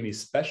seemingly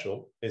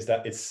special, is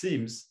that it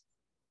seems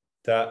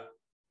that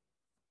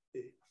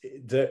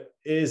there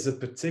is a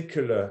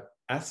particular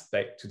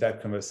aspect to that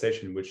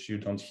conversation which you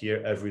don't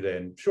hear every day.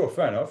 And sure,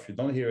 fair enough, you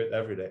don't hear it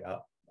every day.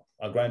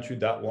 I'll grant you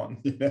that one,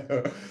 you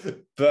know.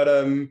 But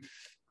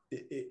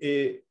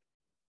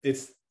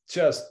it's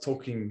just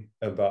talking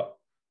about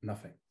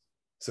nothing.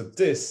 So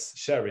this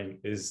sharing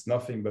is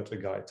nothing but a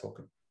guy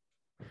talking.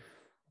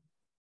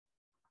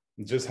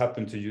 I just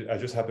happen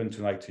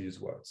to like to use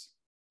words.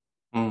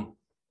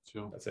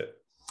 Sure. That's it.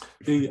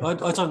 I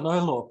don't know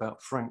a lot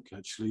about Frank,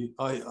 actually.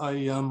 I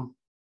don't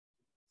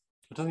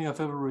think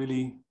I've ever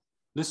really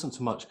listened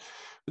to much.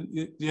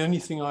 The only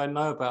thing I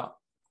know about,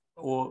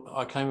 or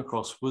I came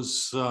across,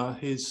 was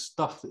his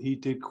stuff that he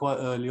did quite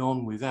early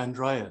on with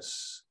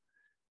Andreas,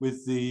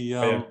 with the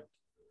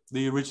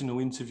original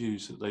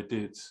interviews that they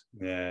did.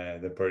 Yeah,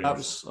 the brilliant. That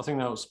was, I think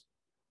that was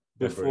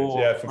before.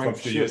 Yeah, from a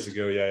few years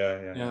ago.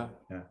 Yeah.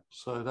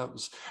 So that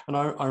was, and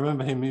I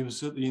remember him. He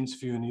was at the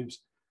interview, and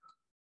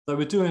they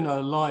were doing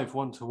a live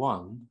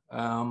one-to-one.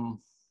 Can't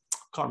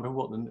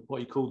remember what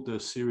he called the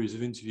series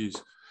of interviews.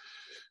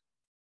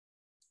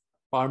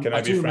 Can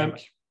I be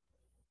frank?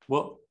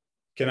 What?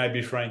 Can I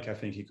be frank? I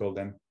think he called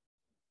them.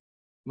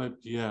 Maybe,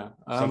 yeah.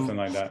 Something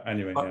like that.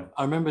 Anyway, yeah.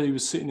 I remember he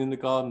was sitting in the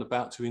garden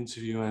about to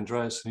interview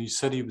Andreas, and he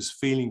said he was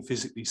feeling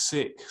physically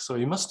sick. So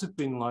he must have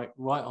been like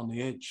right on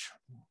the edge.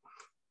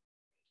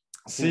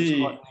 I think it's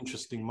quite an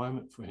interesting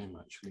moment for him,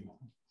 actually.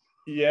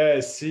 Yeah.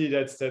 See,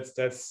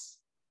 that's.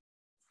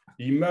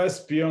 He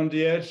must be on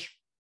the edge,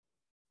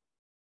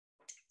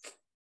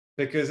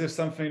 because if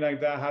something like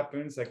that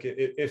happens, like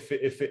if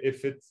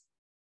it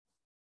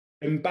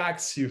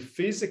impacts you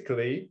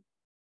physically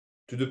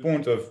to the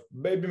point of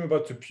maybe I'm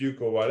about to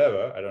puke or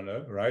whatever, I don't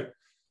know, right?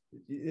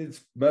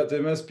 But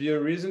there must be a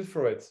reason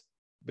for it.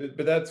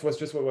 But that was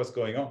just what was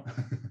going on.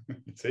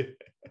 See,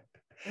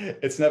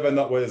 it's never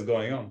not what is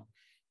going on.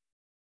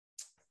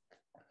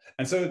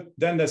 And so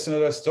then there's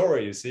another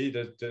story, you see,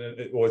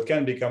 or it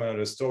can become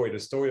another story, the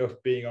story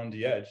of being on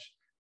the edge.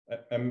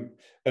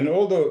 And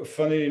although,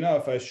 funnily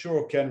enough, I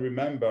sure can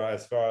remember,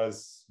 as far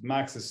as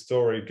Max's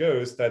story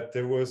goes, that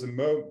there was a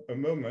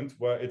moment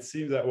where it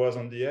seemed that I was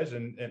on the edge,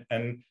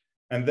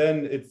 and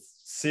then it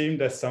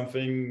seemed that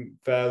something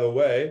fell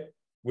away,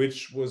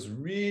 which was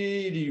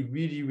really,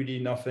 really, really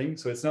nothing.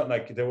 So it's not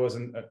like there was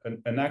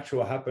an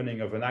actual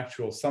happening of an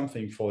actual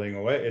something falling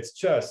away. It's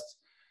just,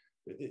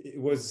 it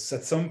was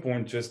at some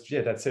point just,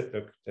 yeah, that's it,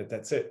 look,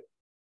 that's it.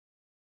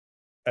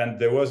 And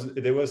there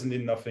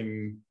wasn't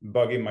nothing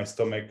bugging my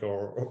stomach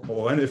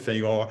or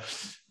anything, or,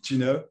 you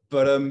know,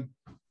 but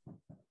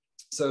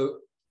so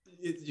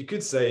you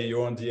could say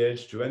you're on the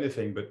edge to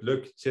anything, but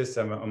look, just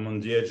I'm on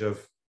the edge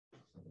of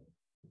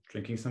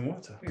drinking some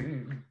water.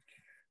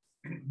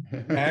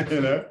 Max,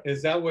 you know?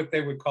 Is that what they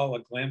would call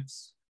a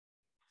glimpse?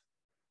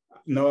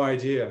 No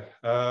idea.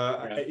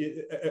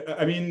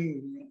 I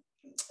mean,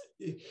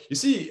 you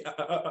see,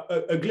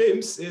 a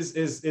glimpse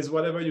is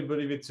whatever you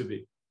believe it to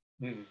be.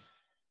 Mm.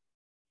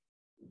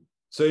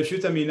 So if you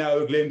tell me now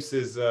a glimpse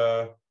is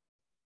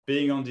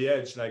being on the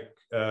edge, like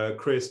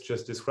Chris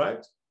just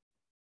described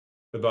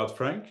about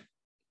Frank,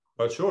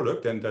 well, sure,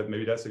 look, then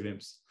maybe that's a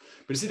glimpse.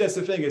 But you see, that's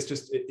the thing. It's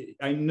just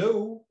I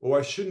know, or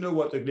I should know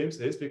what a glimpse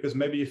is, because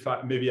maybe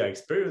I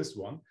experienced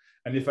one,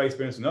 and if I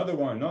experience another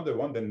one,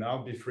 then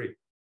I'll be free.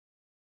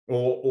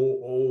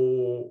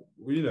 Or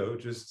you know,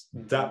 just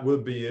that will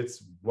be it,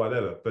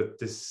 whatever. But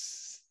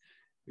this,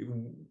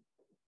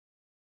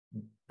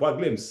 what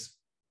glimpse?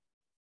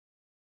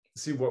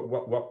 See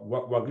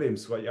what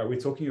glimpse? What are we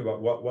talking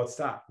about? What's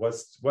that?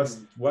 What's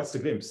the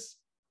glimpse?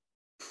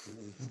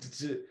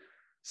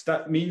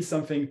 That means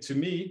something to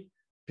me,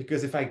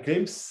 because if I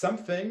glimpse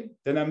something,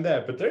 then I'm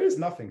there. But there is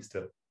nothing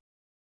still.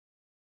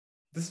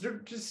 This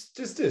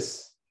just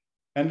this,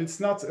 and it's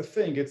not a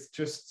thing. It's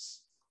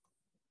just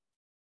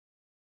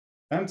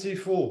empty,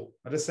 full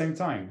at the same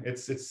time.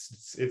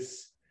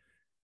 It's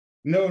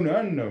known,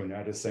 unknown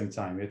at the same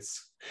time.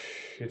 It's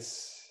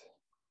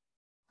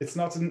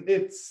not an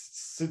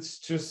it's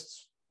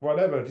just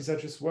whatever. These are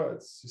just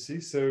words, you see.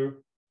 So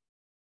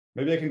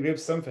maybe I can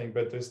glimpse something,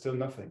 but there's still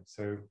nothing.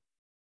 So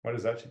what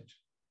does that change?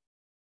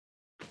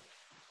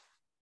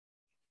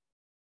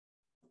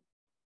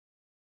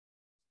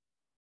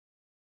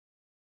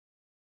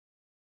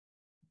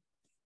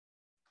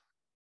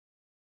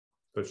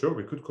 But sure,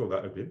 we could call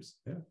that a glimpse.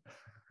 Yeah.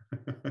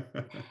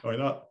 Why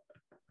not?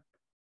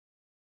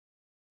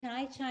 Can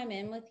I chime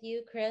in with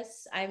you,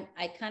 Chris? I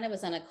kind of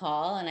was on a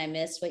call and I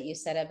missed what you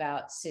said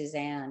about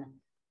Suzanne.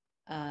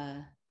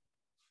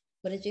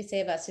 What did you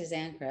say about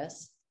Suzanne,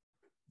 Chris?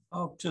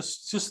 Oh,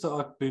 just that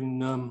I've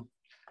been,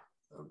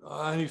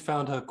 I only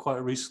found her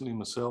quite recently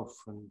myself,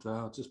 and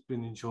I've just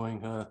been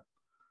enjoying her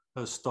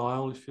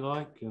style, if you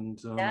like, and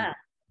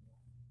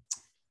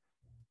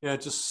yeah,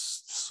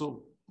 just sort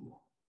of.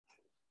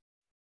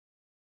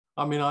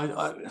 I mean,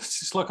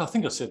 it's like I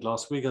think I said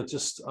last week. I'm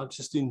just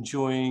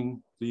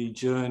enjoying the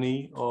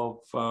journey of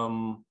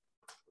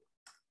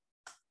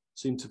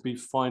seem to be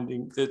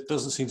finding, there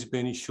doesn't seem to be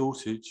any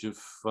shortage of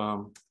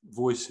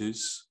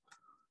voices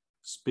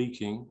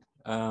speaking.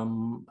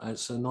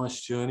 It's a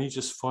nice journey,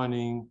 just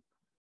finding,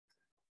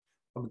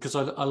 because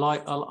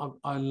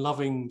I'm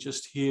loving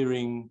just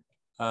hearing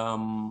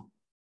the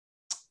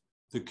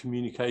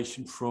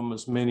communication from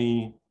as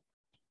many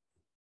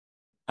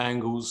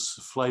angles,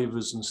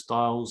 flavors and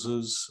styles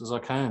as I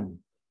can.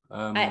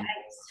 I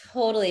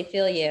totally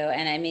feel you.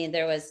 And I mean,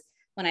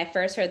 when I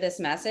first heard this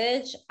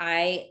message,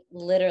 I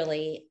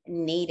literally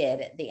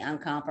needed the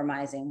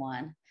uncompromising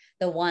one,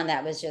 the one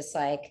that was just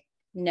like,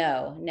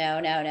 no, no,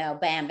 no, no,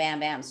 bam,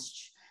 bam, bam.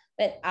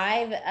 But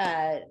I've,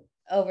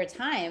 over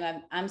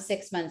time, I'm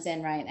 6 months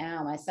in right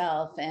now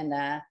myself. And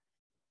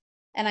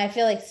I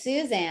feel like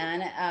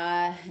Suzanne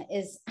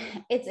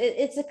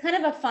it's a kind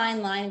of a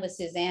fine line with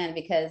Suzanne,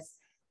 because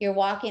you're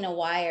walking a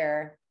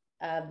wire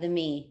of the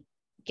me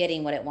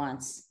getting what it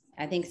wants.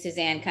 I think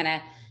Suzanne kind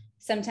of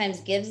sometimes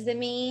gives the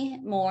me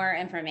more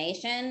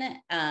information.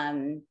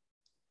 And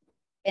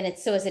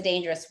it's a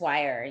dangerous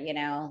wire, you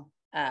know.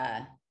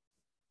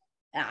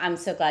 I'm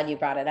so glad you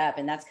brought it up.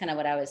 And that's kind of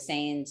what I was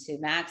saying to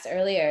Maxx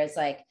earlier. It's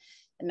like,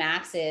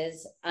 Maxx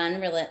is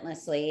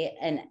unrelentlessly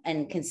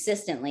and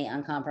consistently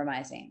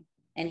uncompromising.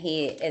 And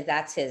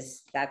that's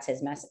his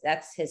message.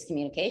 That's his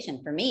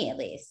communication, for me, at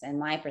least, in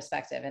my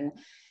perspective.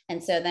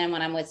 And so then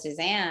when I'm with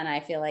Suzanne,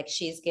 I feel like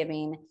she's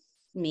giving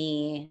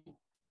me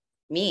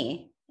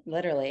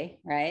literally,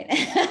 right?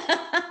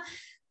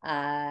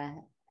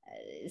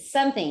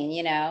 Something,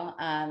 you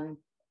know,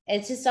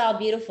 it's just all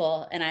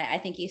beautiful. And I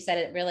think you said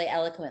it really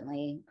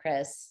eloquently,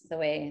 Chris, the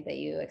way that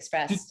you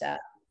expressed.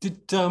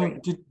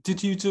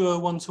 Did you do a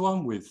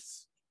one-to-one with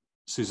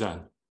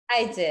Suzanne?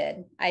 I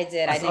did. I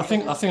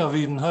think I've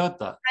even heard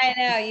that. I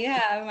know you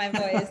have my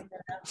voice.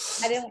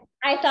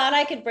 I thought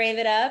I could brave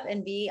it up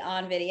and be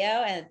on video,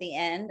 and at the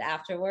end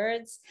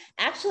afterwards,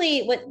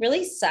 actually, what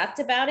really sucked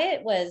about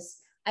it was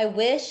I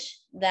wish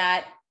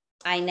that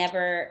I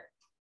never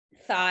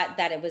thought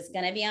that it was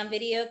going to be on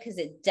video, because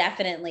it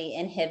definitely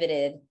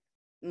inhibited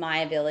my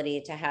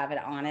ability to have an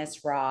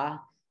honest, raw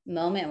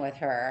moment with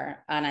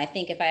her. And I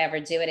think if I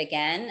ever do it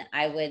again,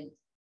 I would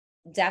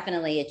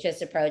definitely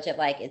just approach it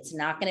like it's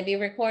not going to be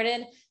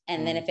recorded.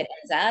 And then if it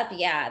ends up,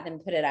 then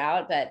put it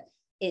out. But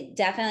it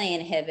definitely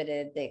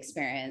inhibited the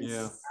experience.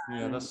 Yeah,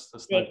 that's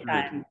not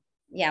good.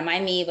 Yeah, my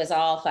me was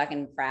all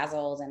fucking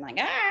frazzled and like,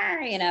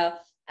 you know.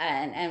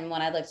 And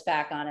when I looked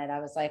back on it, I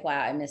was like,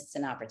 wow, I missed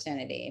an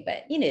opportunity.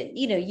 But you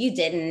you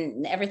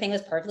didn't. Everything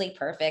was perfectly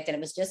perfect,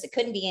 and it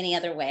couldn't be any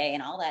other way,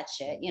 and all that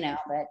shit, you know.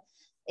 But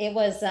it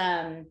was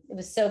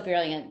so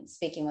brilliant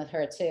speaking with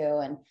her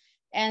too.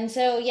 And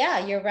so,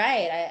 yeah, you're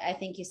right. I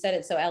think you said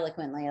it so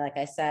eloquently. Like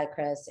I said,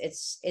 Chris,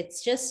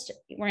 it's just,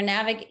 we're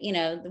navigating, you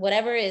know,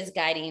 whatever is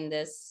guiding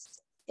this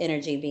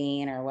energy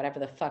being or whatever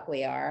the fuck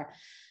we are.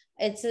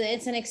 It's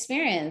an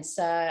experience.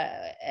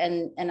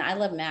 And I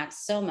love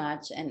Maxx so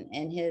much,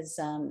 and his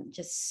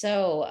just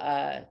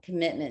so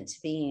commitment to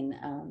being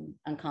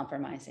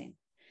uncompromising.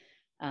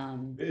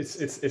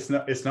 It's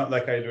not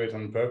like I do it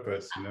on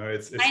purpose, you know.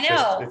 It's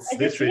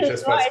literally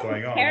just what's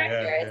going on.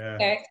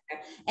 Yeah.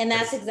 And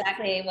that's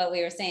exactly what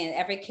we were saying.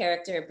 Every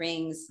character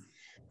brings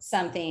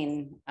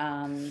something.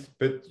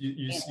 But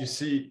you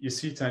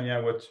see,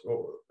 Tanya.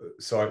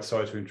 Sorry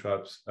to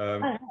interrupt.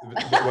 You're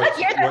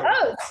the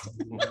host.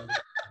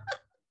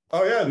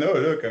 Oh yeah, no.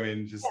 Look, I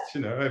mean, just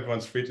you know,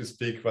 everyone's free to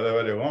speak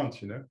whatever they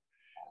want, you know.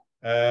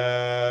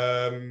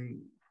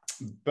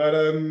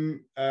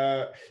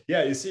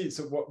 Yeah, you see,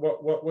 so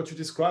what you're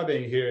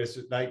describing here is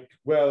like,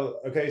 well,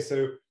 okay,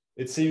 so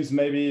it seems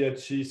maybe that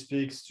she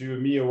speaks to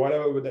me or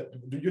whatever, but that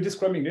you're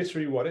describing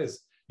literally what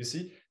is, you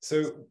see.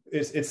 So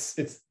it's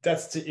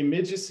that's the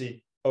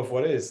immediacy of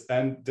what is,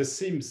 and there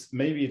seems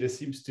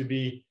to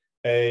be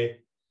a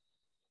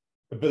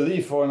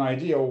belief or an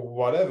idea or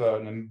whatever,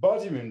 an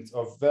embodiment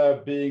of there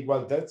being,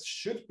 well, that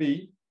should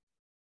be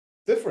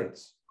different.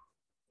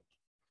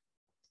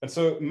 And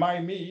so my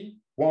me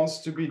wants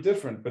to be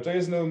different, but there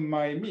is no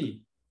my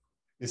me.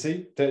 You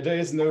see, that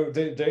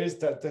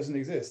doesn't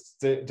exist.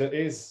 There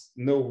is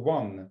no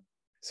one.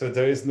 So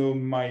there is no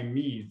my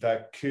me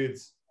that could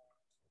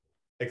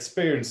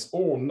experience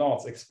or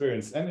not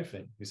experience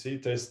anything. You see,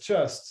 there's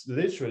just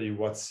literally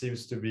what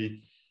seems to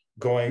be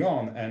going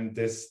on, and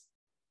this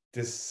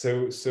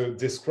so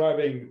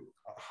describing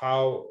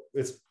how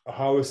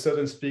a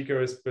certain speaker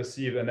is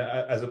perceived, and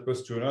as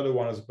opposed to another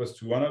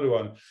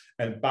one,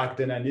 and back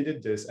then I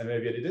needed this, and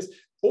maybe I did this.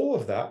 All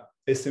of that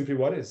is simply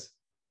what is.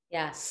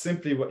 Yeah.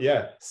 Simply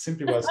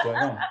what's going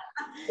on.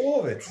 All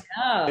of it.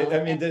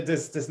 I mean,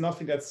 there's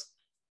nothing that's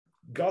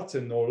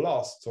gotten or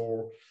lost,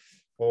 or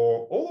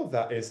all of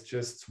that is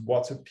just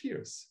what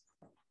appears.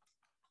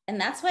 And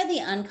that's why the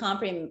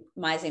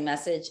uncompromising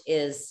message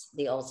is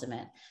the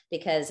ultimate,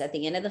 because at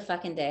the end of the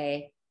fucking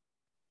day,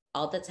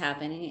 all that's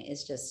happening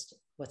is just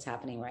what's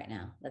happening right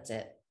now. That's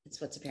it. It's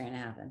what's appearing to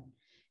happen.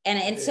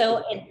 And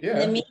so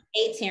the me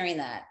hates hearing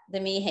that. The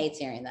me hates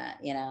hearing that,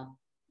 you know.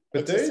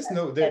 But there is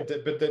no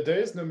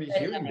me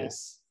hearing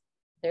this.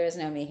 There is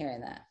no me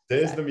hearing that. There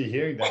is no me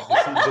hearing that. You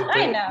see,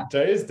 I know.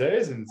 There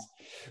isn't.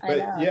 But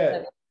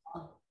yeah,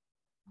 So,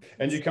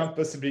 and you can't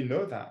possibly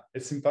know that.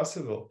 It's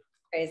impossible.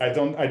 crazy.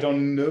 I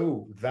don't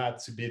know that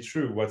to be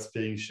true. What's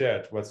being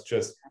shared, what's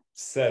just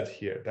said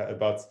here, that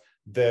about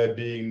there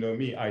being no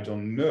me. I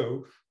don't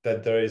know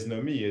that there is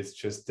no me. It's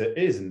just there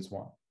isn't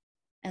one.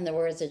 And the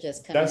words are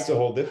just coming. That's the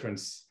whole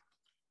difference.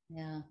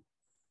 Yeah,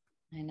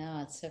 I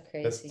know, it's so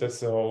crazy. That's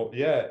the whole.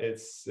 Yeah,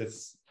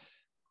 it's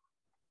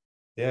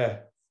yeah.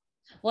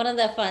 One of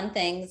the fun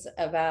things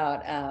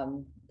about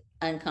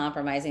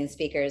uncompromising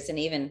speakers, and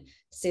even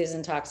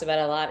Susan talks about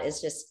a lot,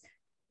 is just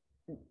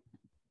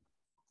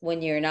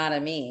when you're not a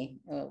me,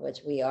 which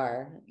we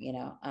are, you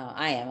know,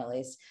 I am at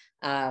least,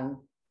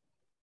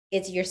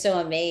 you're so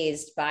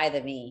amazed by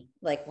the me,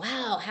 like,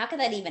 wow, how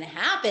could that even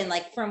happen?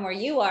 Like from where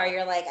you are,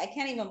 you're like, I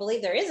can't even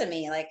believe there is a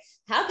me. Like,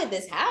 how could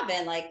this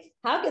happen? Like,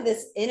 how could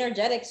this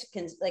energetics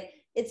like,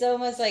 it's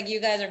almost like you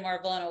guys are more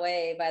blown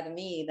away by the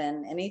me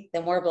than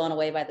we're blown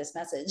away by this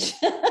message.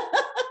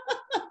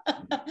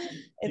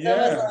 It's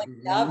almost like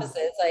the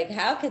opposite. It's like,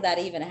 how could that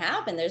even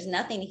happen? There's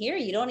nothing here.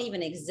 You don't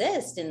even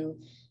exist. And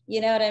you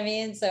know what I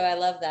mean? So I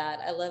love that.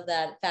 I love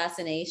that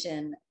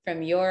fascination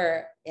from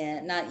your,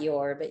 not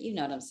your, but you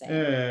know what I'm saying?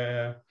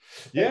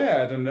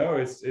 Yeah. I don't know.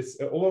 It's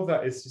all of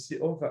that is, you see,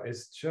 all of that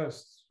is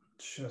just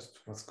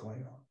what's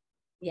going on.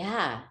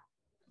 Yeah.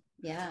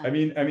 I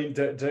mean,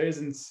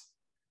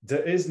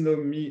 there is no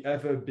me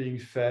ever being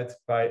fed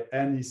by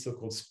any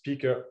so-called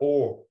speaker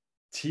or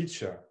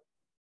teacher.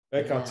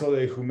 Eckhart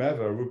Tolle,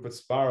 whomever, Rupert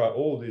Spara,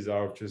 all these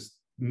are just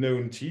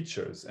known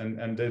teachers,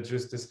 and they're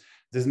just this.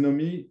 There's no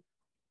me.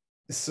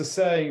 So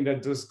saying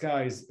that those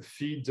guys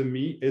feed the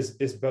me is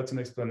but an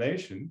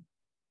explanation,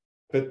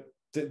 but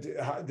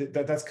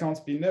that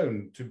can't be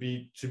known to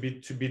be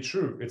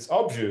true. It's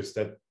obvious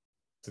that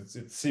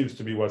it seems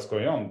to be what's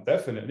going on,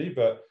 definitely,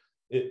 but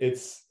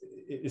it's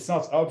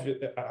not obvious.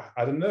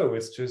 I don't know.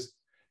 It's just,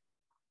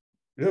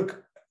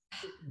 look,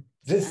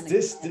 there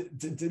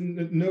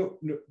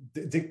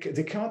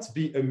can't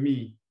be a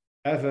me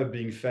ever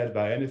being fed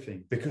by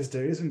anything, because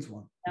there isn't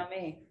one. Not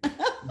me.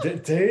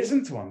 There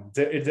isn't one.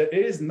 There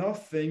is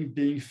nothing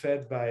being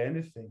fed by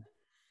anything.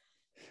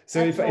 So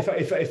if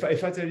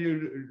I tell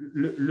you,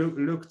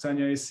 look,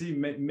 Tanya, you see,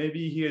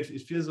 maybe here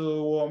it feels a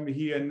little warm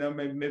here, and now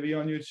maybe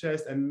on your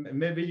chest, and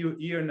maybe your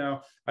ear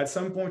now. At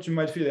some point, you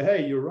might feel,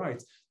 hey, you're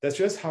right. That's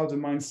just how the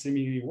mind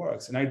seemingly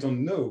works, and I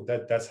don't know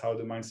that that's how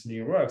the mind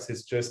seemingly works.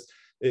 It's just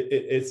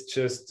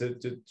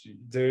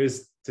there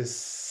is this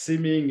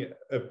seeming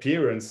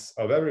appearance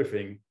of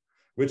everything,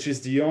 which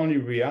is the only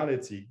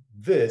reality.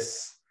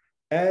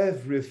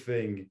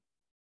 Everything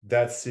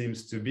that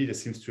seems to be, that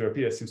seems to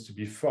appear, that seems to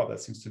be thought, that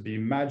seems to be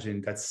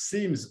imagined, that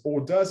seems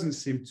or doesn't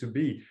seem to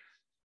be,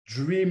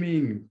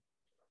 dreaming,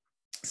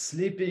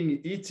 sleeping,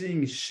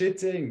 eating,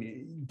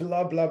 shitting,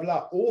 blah, blah,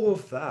 blah, all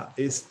of that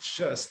is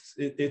just,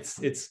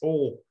 it's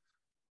all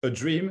a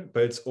dream,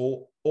 but it's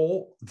all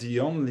the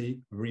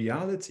only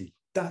reality.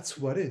 That's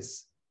what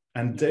is.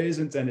 And there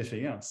isn't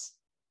anything else.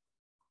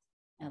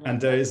 And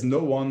there is no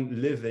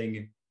one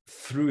living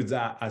through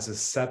that as a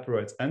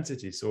separate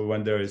entity. So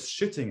when there is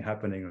shitting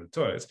happening in the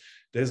toilet,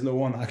 there's no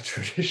one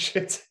actually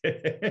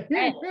shitting.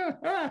 Right.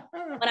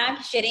 When I'm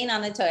shitting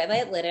on the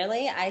toilet,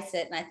 literally, I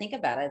sit and I think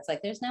about it. It's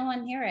like, there's no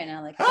one here right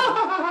now. Like,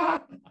 I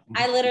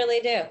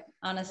literally do,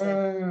 honestly.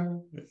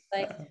 It's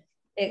like,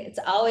 it's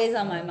always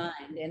on my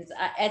mind. And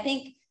I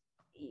think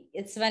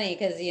it's funny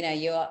because, you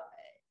know,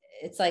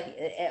 it's like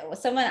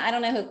someone, I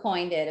don't know who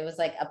coined it. It was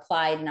like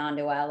applied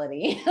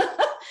non-duality.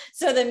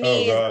 So the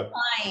me is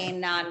applying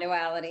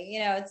non-duality. You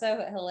know, it's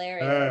so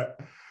hilarious.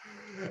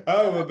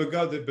 But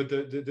God, but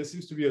there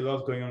seems to be a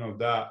lot going on of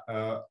that.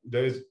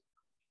 There's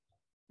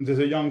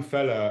a young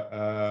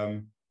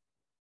fella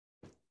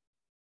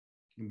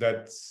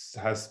that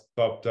has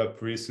popped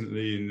up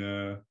recently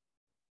and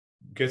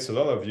gets a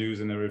lot of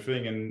views and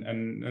everything.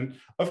 And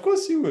of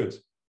course he would.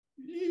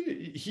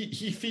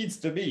 He feeds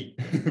the me,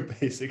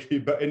 basically,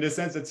 but in the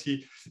sense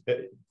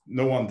that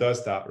no one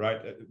does that,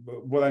 right?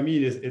 What I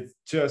mean is, it's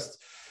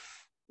just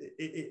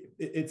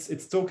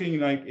it's talking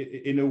like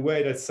in a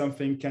way that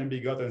something can be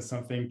got and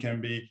something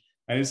can be,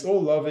 and it's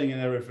all loving and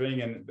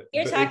everything. And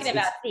you're talking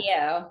about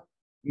Theo.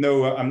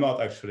 No, I'm not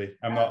actually.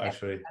 I'm not.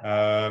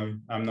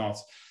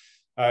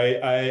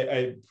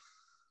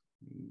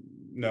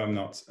 No, I'm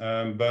not.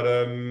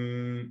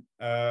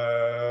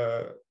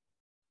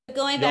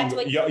 Going back to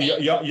what you're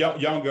saying,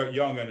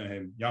 younger than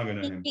him.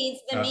 He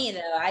feeds the me,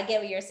 though. I get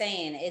what you're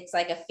saying. It's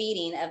like a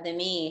feeding of the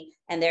me,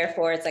 and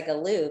therefore it's like a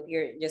loop.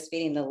 You're just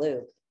feeding the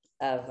loop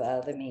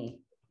of the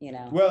me, you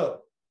know.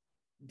 Well,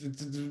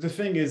 the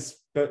thing is,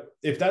 but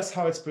if that's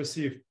how it's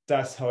perceived,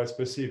 that's how it's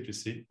perceived, you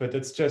see. But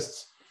it's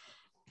just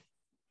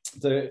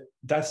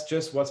that's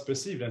just what's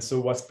perceived, and so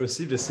what's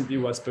perceived is simply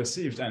what's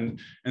perceived, and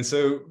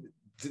so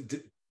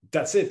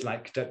that's it.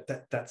 Like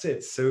that's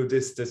it. So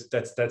that's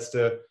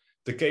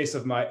the case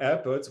of my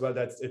AirPods. Well,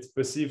 it's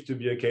perceived to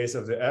be a case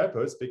of the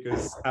AirPods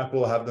because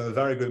Apple have done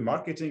very good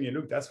marketing. And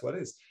look, that's what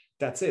it is.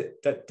 That's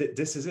it.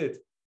 This is it.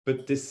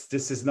 but this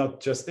is not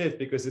just it,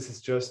 because this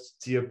is just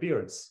the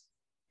appearance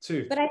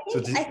too. But I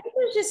think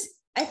there's just,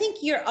 I think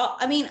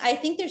I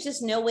think there's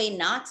just no way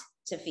not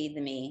to feed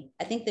the me.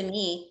 I think the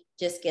me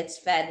just gets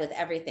fed with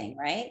everything,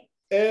 right?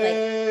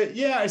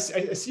 Yeah, I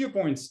see your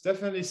point.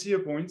 Definitely see your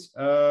point.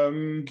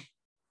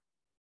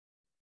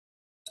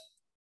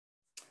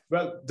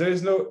 Well, there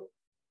is no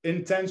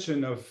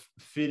intention of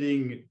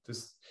feeding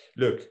this.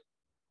 Look,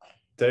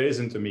 there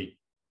isn't a me.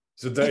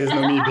 So there is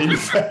no me being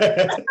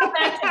fed.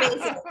 Back to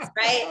basics,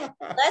 right?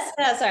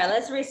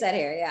 Let's reset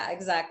here. Yeah,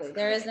 exactly.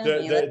 There is no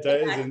me.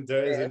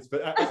 There isn't.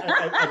 But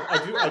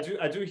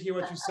I do hear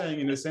what you're saying,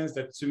 in the sense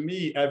that, to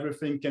me,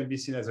 everything can be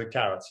seen as a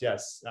carrot.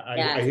 Yes,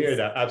 I hear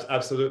that.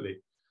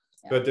 Absolutely.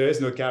 Yeah. But there is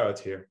no carrot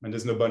here, and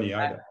there's no bunny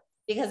either.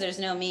 Because there's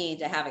no me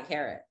to have a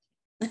carrot.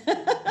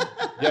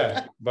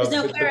 Yeah. But,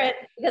 there's no carrot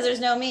because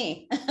there's no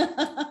me.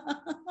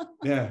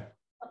 Yeah.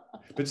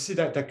 But you see,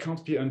 that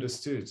can't be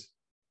understood.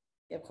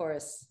 Of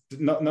course.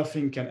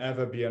 Nothing can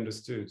ever be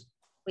understood.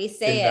 We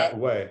say it that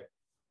way.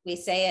 We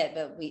say it,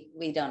 but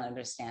we don't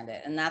understand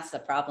it. And that's the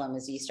problem,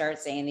 is you start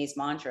saying these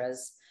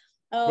mantras.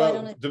 Oh,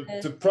 well, I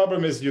don't the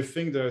problem is, you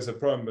think there is a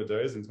problem, but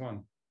there isn't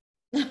one.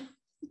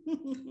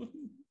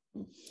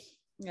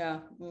 Yeah,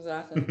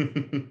 exactly.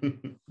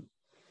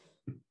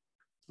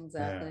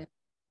 Exactly. Yeah.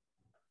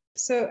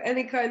 So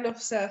any kind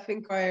of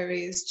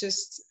self-inquiry is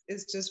just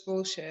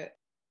bullshit.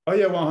 Oh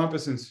yeah,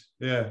 100%.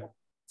 Yeah.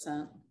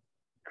 So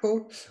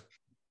cool.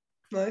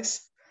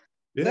 Nice.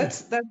 Yeah.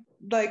 That's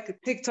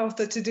like ticked off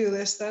the to-do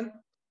list then.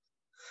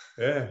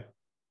 Yeah.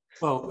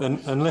 Well,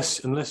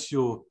 unless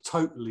you're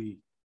totally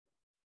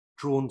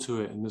drawn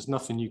to it and there's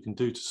nothing you can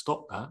do to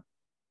stop that.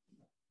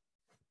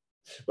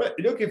 Well,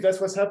 look, if that's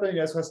what's happening,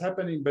 that's what's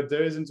happening, but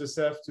there isn't a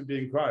self to be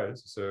inquired.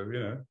 So,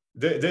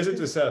 there isn't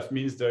a self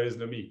means there is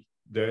no me.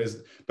 There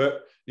is,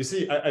 but you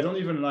see, I don't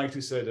even like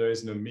to say there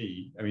is no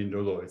me. I mean,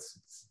 no, it's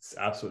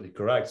absolutely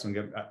correct. So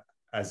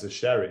as a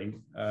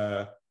sharing,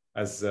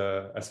 as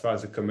far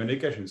as the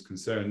communication is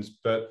concerned,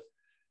 but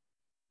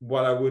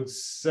what I would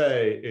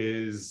say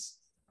is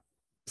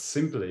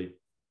simply,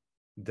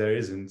 there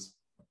isn't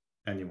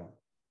anyone.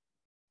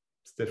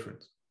 It's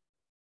different.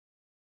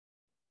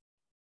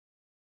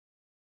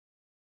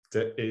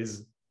 There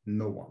is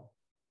no one.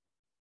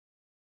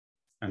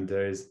 And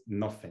there is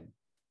nothing.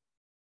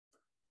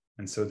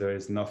 And so there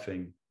is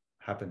nothing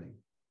happening.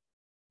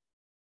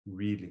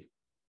 Really.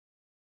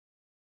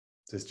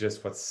 There's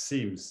just what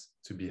seems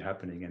to be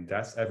happening, and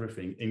that's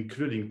everything,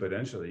 including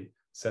potentially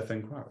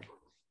self-inquiry.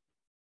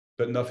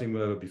 But nothing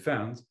will ever be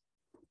found.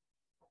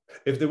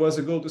 If there was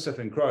a goal to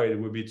self-inquiry, it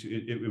would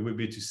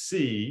be to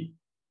see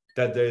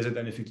that there isn't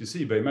anything to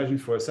see. But imagine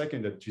for a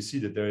second that you see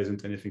that there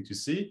isn't anything to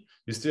see,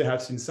 you still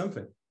have seen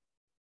something.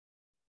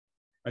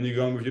 And you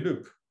go on with your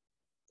loop.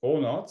 Or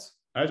not,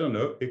 I don't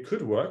know, it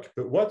could work,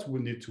 but what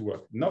would need to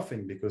work?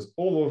 Nothing, because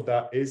all of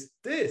that is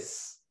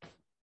this.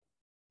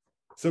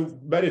 So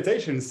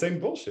meditation, same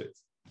bullshit.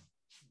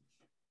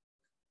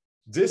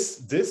 This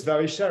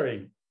very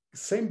sharing,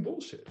 same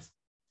bullshit.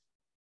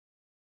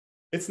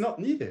 It's not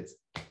needed.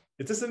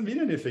 It doesn't mean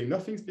anything.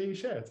 Nothing's being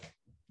shared.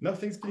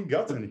 Nothing's being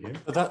gotten here.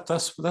 But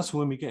that's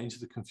when we get into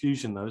the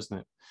confusion, though, isn't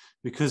it?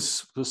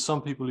 Because for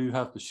some people who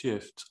have the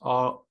shift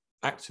are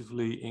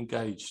actively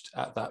engaged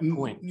at that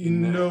point.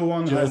 No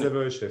one has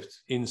ever a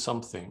shift in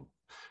something,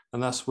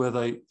 and that's where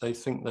they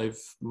think they've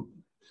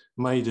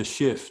made a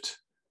shift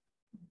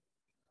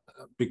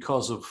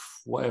because of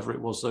whatever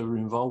it was they were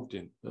involved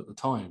in at the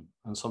time.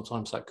 And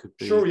sometimes that could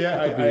be sure.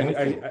 Yeah,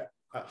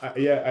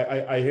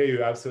 I hear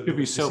you absolutely. It could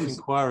be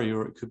self-inquiry,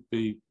 or it could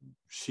be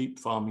sheep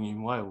farming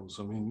in Wales.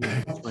 I mean,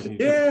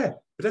 yeah,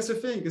 but that's the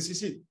thing, because you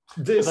see,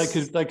 this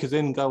they could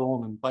then go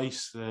on and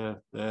base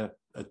their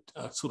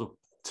sort of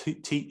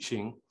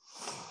teaching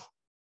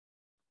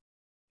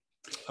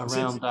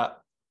around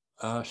that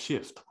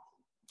shift.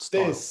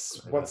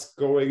 What's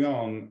going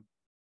on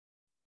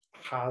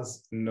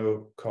has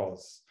no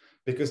cause,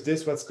 because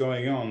what's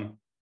going on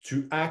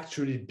to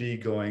actually be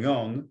going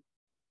on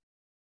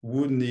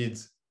would need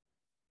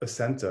a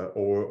center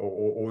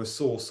or a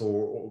source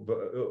or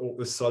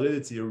a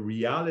solidity, a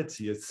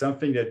reality. It's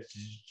something that's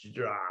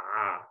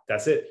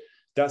it.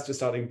 That's the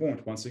starting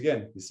point. Once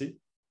again, you see,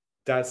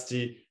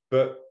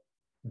 but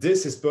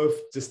this is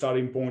both the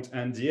starting point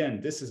and the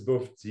end. This is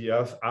both the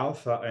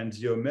alpha and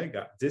the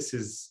omega. This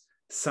is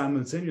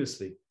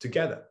simultaneously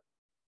together,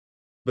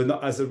 but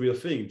not as a real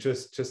thing.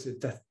 Just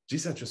that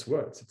these are just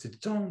words. They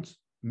don't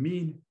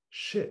mean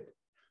shit.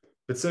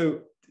 But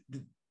so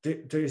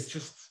there is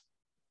just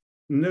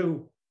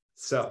no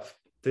self.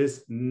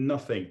 There's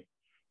nothing.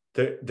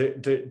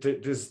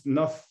 There's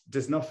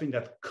nothing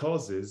that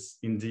causes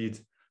indeed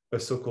a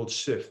so-called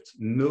shift.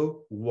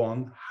 No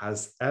one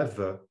has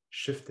ever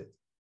shifted.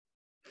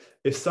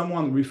 If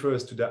someone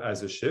refers to that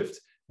as a shift,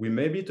 we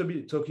may be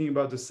talking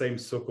about the same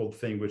so-called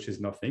thing, which is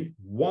nothing.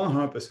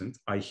 100%,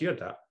 I hear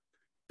that.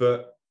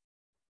 But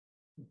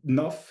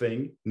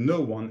nothing, no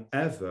one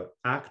ever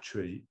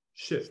actually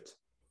shift.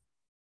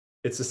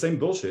 It's the same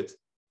bullshit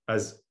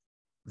as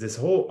this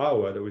whole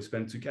hour that we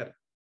spent together.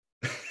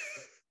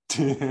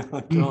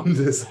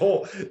 This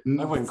whole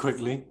I went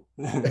quickly.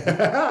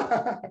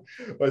 Well,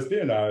 it's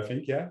been an hour, I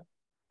think. Yeah,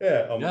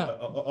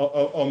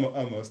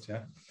 almost.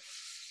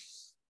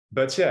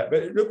 Yeah,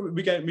 but look,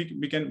 we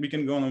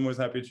can go on. I'm always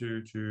happy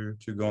to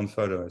go on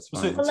further. It's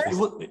fine.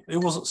 It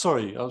wasn't.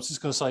 Sorry, I was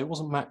just going to say it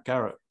wasn't Matt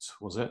Garrett,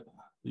 was it,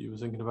 that you were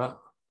thinking about?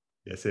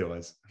 Yes, it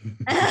was.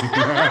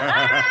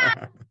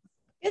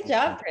 Good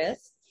job,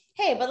 Chris.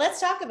 Hey, but let's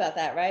talk about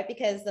that, right?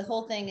 Because the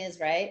whole thing is,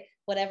 right,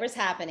 whatever's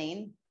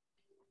happening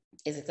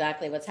is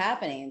exactly what's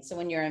happening. So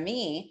when you're a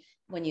me,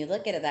 when you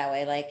look at it that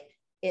way, like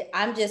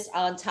I'm just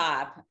on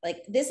top,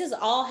 like this is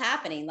all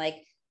happening.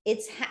 Like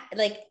it's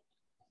like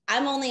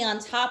I'm only on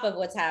top of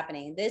what's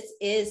happening. This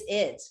is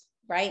it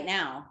right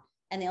now.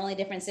 And the only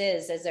difference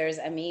is there's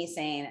a me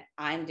saying,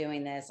 I'm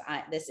doing this.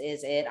 This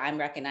is it. I'm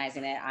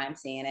recognizing it. I'm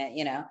seeing it,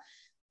 you know,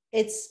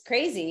 it's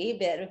crazy.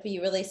 But if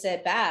you really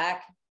sit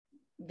back,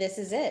 this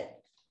is it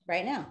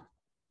right now.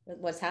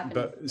 What's happening?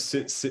 But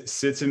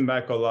sitting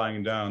back or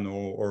lying down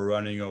or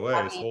running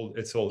away,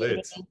 it's all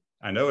it.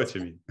 I know what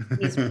you mean.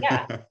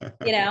 Yeah,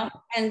 you know,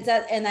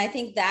 and I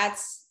think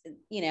that's,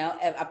 you know,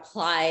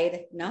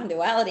 applied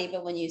non-duality.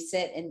 But when you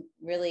sit and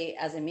really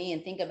as a me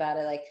and think about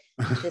it, like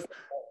this,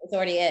 it's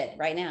already it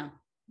right now.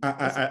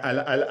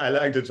 I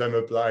like the term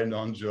applied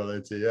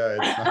non-duality. Yeah,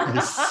 it's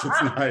nice.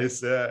 It's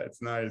nice. Yeah,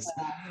 it's nice.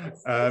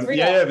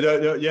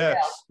 Yeah.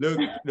 Look.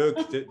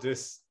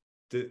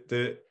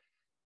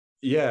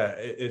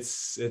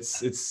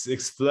 It's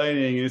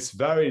explaining. It's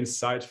very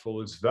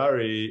insightful. It's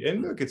very,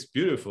 and look, it's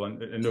beautiful.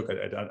 And look,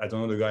 I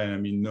don't know the guy, and I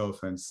mean no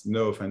offense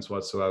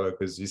whatsoever,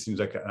 because he seems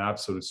like an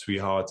absolute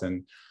sweetheart.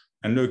 And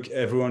look,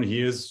 everyone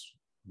hears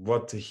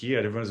what to hear.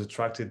 Everyone's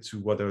attracted to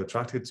what they're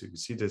attracted to. You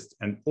see this,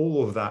 and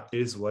all of that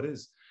is what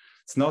is.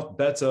 It's not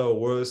better or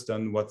worse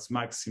than what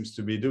Maxx seems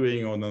to be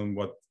doing, or than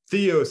what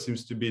Theo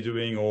seems to be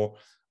doing, or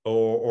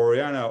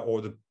Rihanna,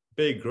 or the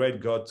big great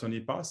God Tony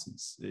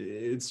Parsons.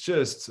 It's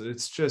just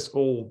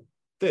all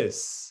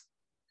this.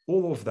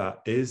 All of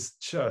that is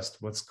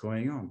just what's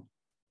going on.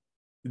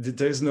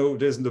 There's no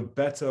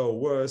better or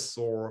worse,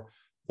 or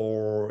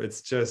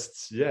it's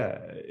just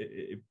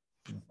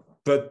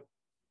but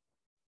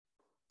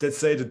let's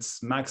say that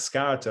Max's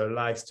character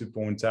likes to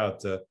point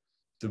out the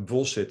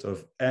bullshit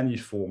of any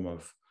form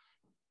of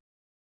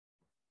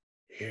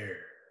here.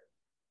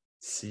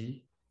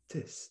 See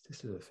this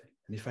little thing.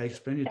 And if I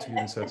explain it to you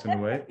in a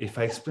certain way,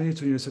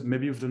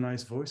 maybe with a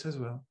nice voice as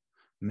well,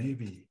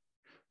 maybe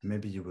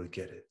you will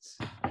get it.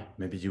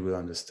 Maybe you will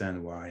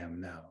understand where I am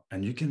now.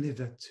 And you can live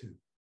that too.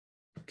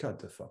 Cut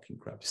the fucking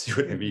crap. You see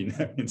what I mean?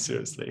 I mean,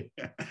 seriously.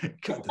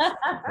 Cut the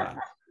fucking crap.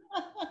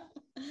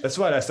 That's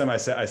why last time I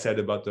said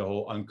about the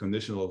whole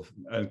unconditional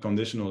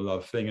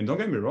love thing. And don't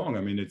get me wrong.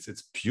 I mean,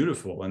 it's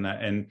beautiful.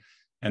 And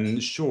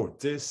sure,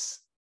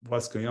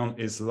 what's going on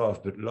is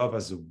love, but love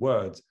as a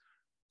word,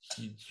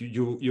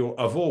 you're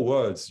of all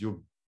words, you're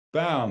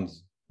bound,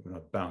 well,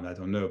 not bound, I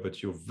don't know,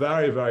 but you're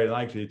very, very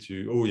likely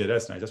to, oh yeah,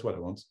 that's nice, that's what I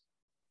want.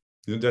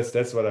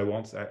 That's what I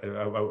want.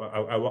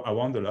 I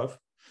want the love.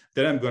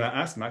 Then I'm going to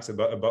ask Maxx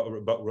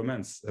about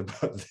romance,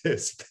 about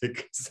this,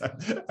 because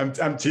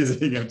I'm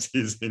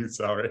teasing.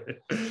 Sorry,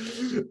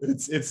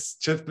 it's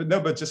just, but no,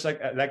 but just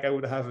like I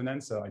would have an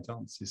answer. I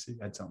don't. You see,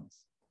 I don't.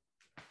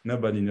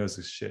 Nobody knows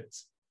the shit.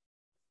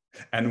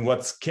 And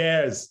what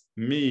scares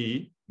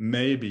me,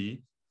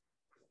 maybe,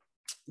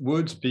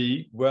 would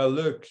be, well,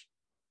 look,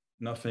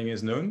 nothing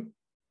is known.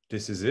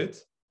 This is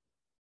it.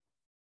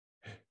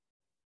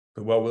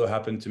 But what will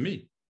happen to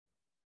me?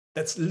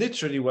 That's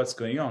literally what's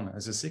going on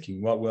as a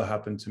seeking. What will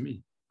happen to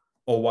me?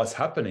 Or what's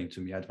happening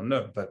to me? I don't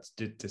know. But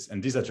this,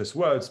 and these are just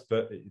words,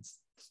 but it's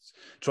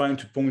trying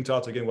to point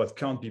out again what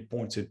can't be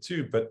pointed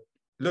to. But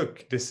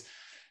look,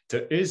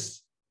 there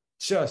is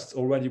just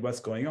already what's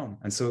going on.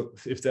 And so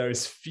if there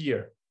is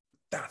fear,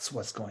 that's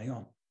what's going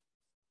on.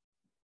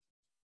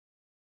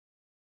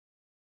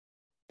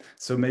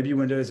 So maybe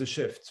when there is a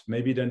shift,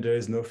 maybe then there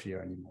is no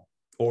fear anymore,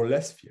 or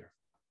less fear,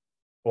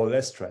 or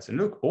less stress. And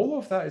look, all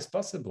of that is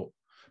possible,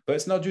 but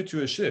it's not due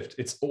to a shift.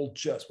 It's all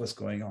just what's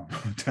going on.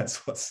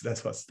 That's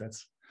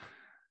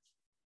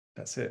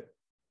it.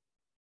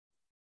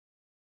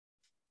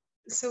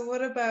 So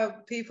what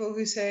about people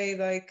who say,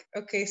 like,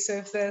 okay, so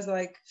if there's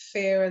like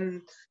fear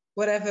and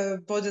whatever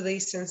bodily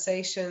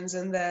sensations,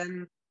 and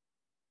then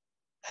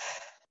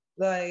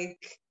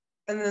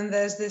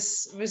there's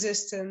this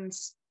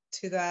resistance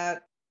to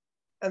that,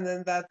 and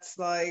then that's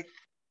like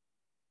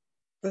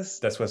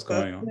that's what's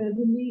going on.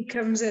 The me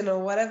comes in or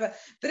whatever.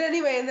 But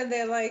anyway, and then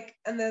they're like,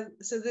 and then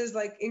so there's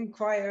like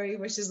inquiry,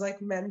 which is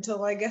like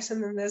mental, I guess,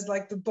 and then there's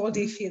like the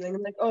body feeling,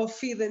 like, oh,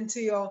 feel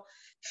the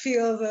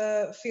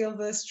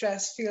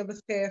stress, feel the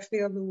fear,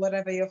 feel the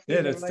whatever you're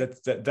feeling. Yeah,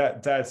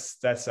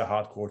 that's a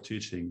hardcore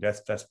teaching.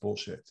 That's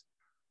bullshit.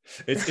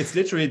 It's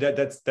literally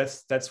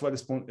that's what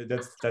is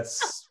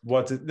that's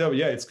what no,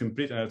 yeah, it's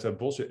complete and utter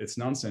bullshit. It's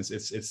nonsense.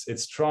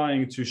 It's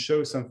trying to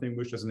show something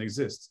which doesn't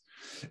exist.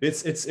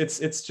 It's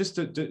just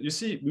you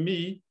see,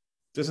 me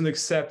doesn't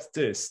accept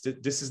this.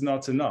 This is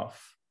not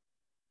enough,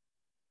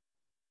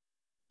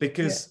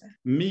 because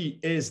me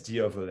is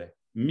the overlay.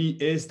 Me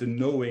is the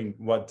knowing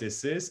what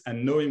this is,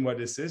 and knowing what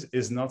this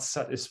is not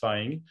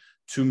satisfying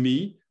to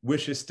me,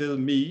 which is still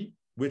me,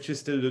 which is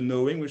still the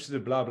knowing, which is the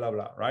blah, blah,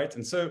 blah, right?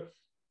 And so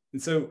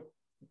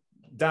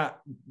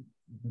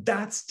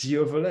that's the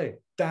overlay.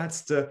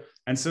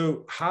 And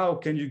so how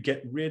can you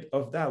get rid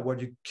of that?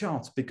 Well, you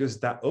can't,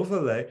 because that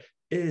overlay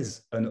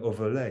is an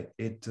overlay.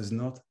 It does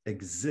not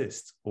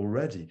exist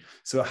already.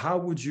 So how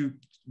would you,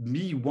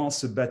 me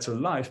wants a better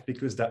life,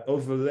 because that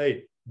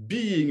overlay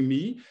being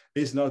me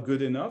is not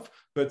good enough,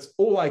 but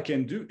all I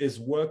can do is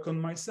work on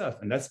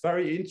myself. And that's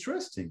very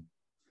interesting,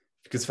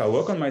 because if I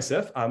work on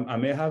myself, I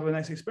may have a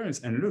nice experience.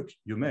 And look,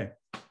 you may.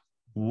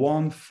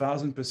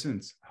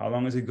 1000%. How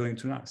long is it going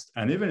to last?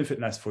 And even if it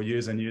lasts for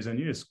years and years and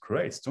years,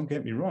 great. Don't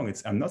get me wrong.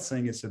 I'm not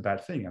saying it's a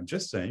bad thing. I'm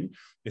just saying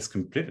it's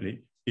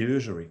completely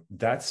illusory.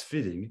 That's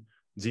fitting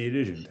the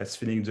illusion. That's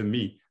fitting the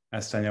me,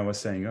 as Tanya was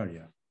saying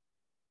earlier.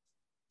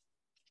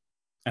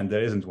 And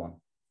there isn't one.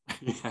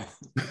 Yeah.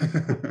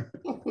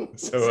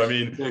 So, I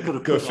mean,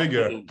 go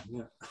figure.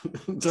 Yeah.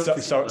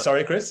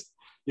 Sorry, Chris?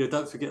 Yeah,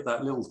 don't forget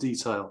that little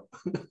detail.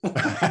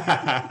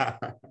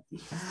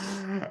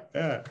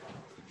 Yeah.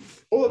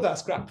 All of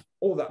that's crap.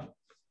 All that.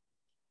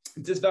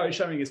 This very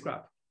sharing is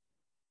crap.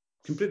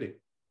 Completely.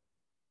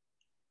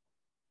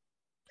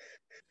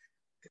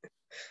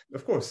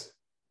 Of course.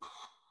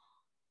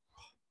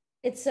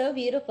 It's so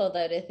beautiful,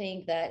 though, to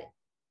think that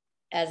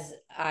as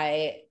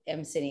I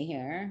am sitting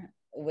here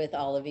with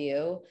all of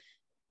you,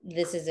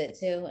 this is it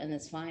too, and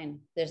it's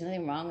fine. There's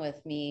nothing wrong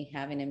with me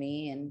having a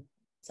me, and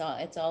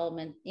it's all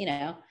meant, you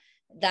know.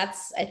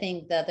 That's, I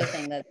think, the other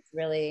thing that's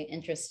really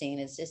interesting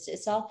is just,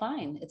 it's all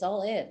fine. It's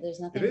all it. There's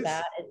nothing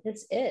bad.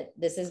 It's it.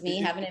 This is me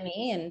having a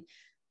me,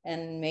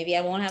 and maybe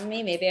I won't have a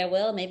me. Maybe I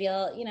will. Maybe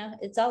I'll, you know,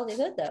 it's all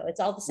good though.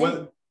 It's all the same.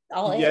 Well,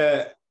 all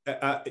yeah,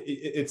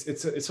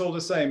 it's all the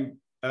same.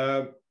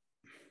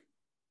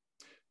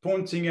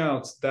 Pointing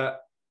out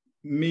that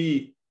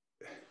me,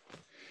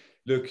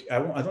 look, I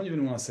don't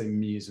even want to say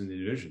me is an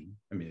illusion.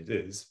 I mean, it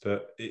is,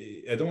 but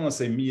I don't want to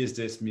say me is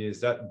this, me is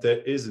that.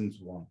 There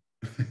isn't one.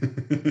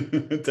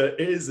 There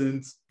is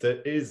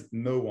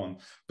no one.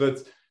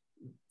 But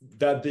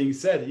that being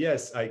said,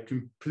 yes, I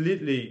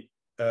completely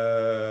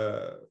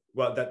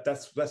well,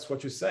 that's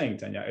what you're saying,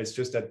 Tanya. It's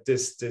just that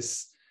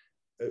this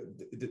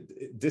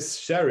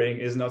sharing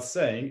is not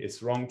saying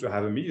it's wrong to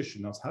have a me, you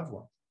should not have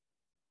one.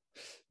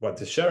 What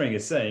the sharing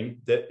is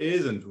saying, there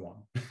isn't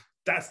one.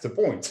 That's the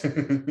point.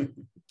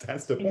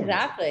 That's the point.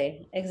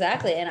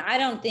 Exactly. And I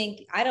don't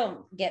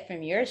get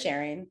from your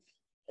sharing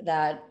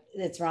that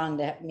it's wrong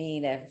to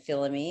me to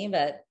feel a me,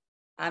 but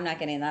I'm not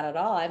getting that at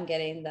all. I'm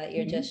getting that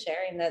you're just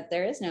sharing that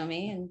there is no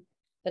me,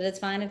 but it's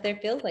fine if there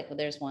feels like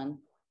there's one.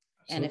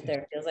 Absolutely. And if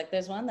there feels like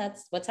there's one,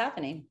 that's what's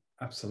happening.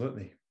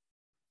 Absolutely.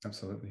 And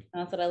that's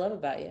what I love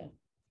about you.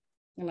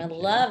 And I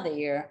love that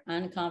you're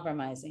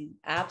uncompromising,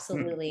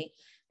 absolutely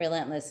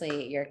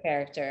relentlessly. Your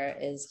character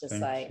is just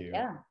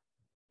yeah.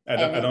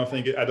 I don't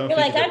think you're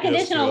like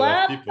unconditional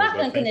love. Fuck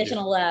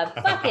unconditional love.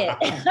 Fuck it.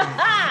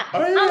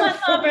 I'm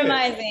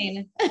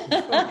uncompromising.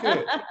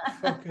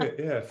 Fuck it.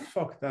 Yeah,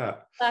 fuck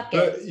that.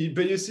 But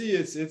you see,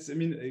 it's. I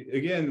mean,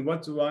 again,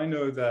 what do I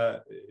know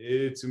that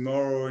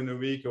tomorrow, in a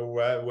week, or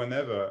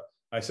whenever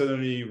I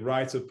suddenly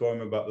write a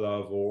poem about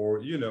love, or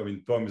I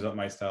mean, poem is not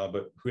my style,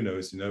 but who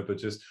knows, but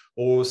just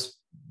or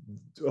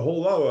a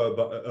whole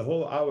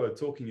hour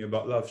talking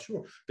about love,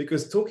 sure,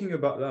 because talking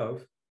about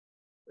love,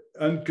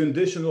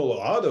 unconditional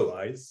or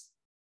otherwise,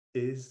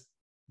 is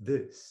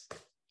this.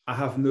 I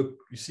have no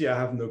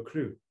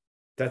clue.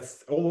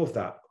 That's all of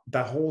that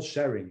whole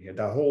sharing here,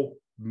 that whole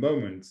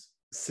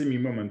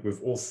seeming moment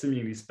we've all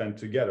seemingly spent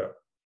together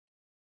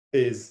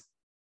is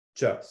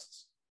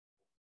just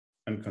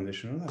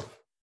unconditional love.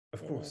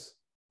 Of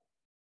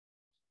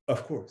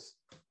course.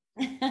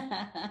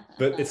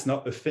 But it's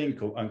not a thing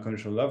called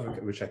unconditional love,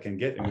 which I can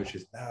get, and which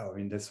is now. I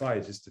mean, that's why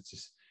it's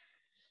just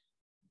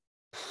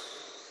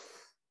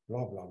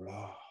blah blah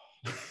blah.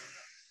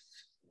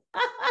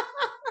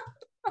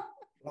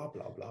 Blah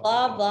blah blah.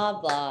 Blah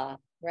blah blah.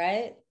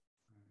 Right?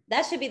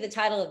 That should be the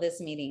title of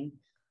this meeting.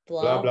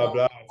 Blah blah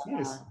blah. It's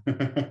nice.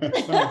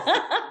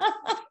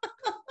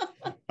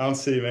 I'll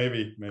see.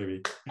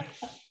 Maybe.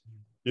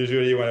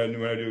 Usually when I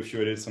do a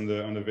few edits on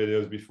the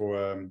videos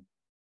before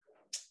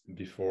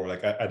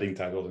like adding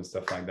titles and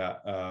stuff like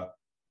that,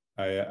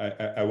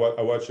 I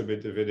watch a bit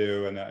of the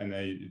video and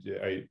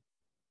I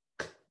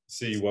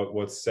see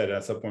what's said, and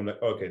at some point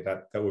like, okay,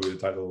 that would be the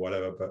title or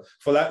whatever. But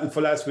for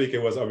last week it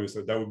was obvious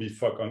that would be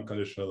fuck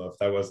unconditional love.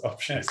 That was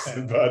obvious.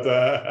 But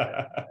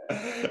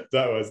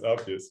that was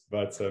obvious.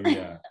 But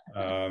yeah.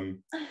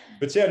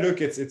 But yeah,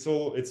 look, it's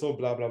all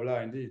blah blah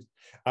blah indeed.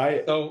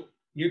 So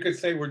you could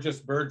say we're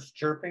just birds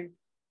chirping.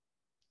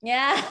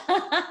 Yeah.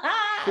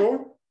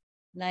 Sure.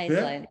 Nice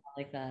Yeah. line. I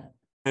like that.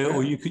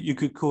 Or you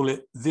could call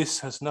it, this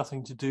has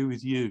nothing to do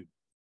with you.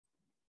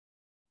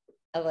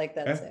 I like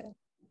that too.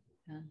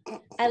 Yeah.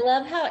 I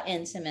love how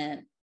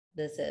intimate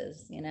this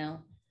is,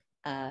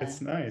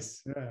 it's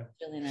nice. Yeah.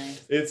 It's really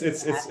nice.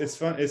 It's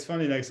fun. It's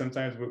funny. Like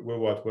sometimes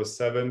we're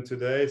 7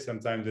 today.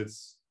 Sometimes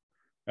it's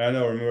I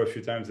know. I remember a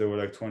few times there were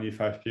like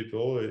 25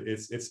 people.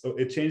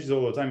 It changes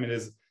all the time.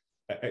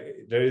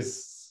 There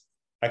is.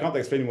 I can't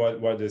explain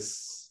what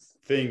this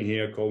thing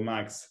here called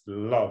Maxx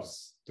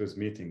loves those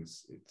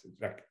meetings. It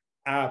like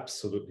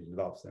absolutely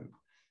loves them.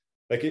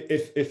 Like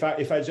if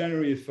I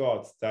genuinely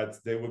thought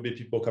that there would be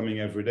people coming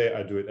every day,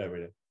 I'd do it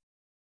every day.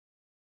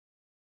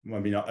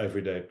 Maybe not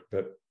every day,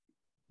 but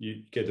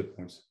you get the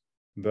point.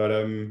 But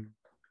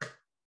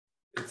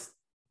it's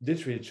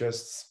literally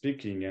just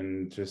speaking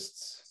and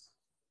just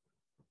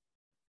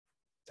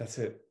that's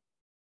it.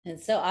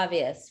 It's so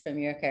obvious from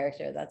your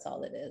character. That's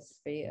all it is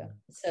for you.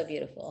 It's so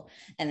beautiful,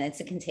 and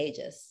it's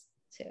contagious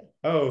too.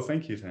 Oh,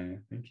 thank you, Tanya.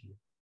 Thank you.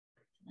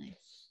 Nice.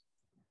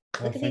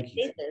 Oh, Look at these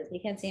faces. You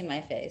can't see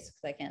my face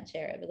because I can't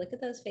share it, but look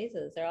at those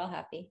faces. They're all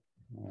happy.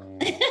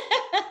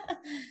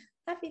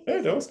 Happy faces.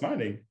 Yeah, they're all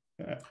smiling.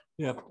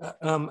 Yeah.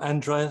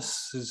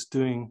 Andreas is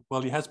doing,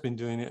 well, he has been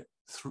doing it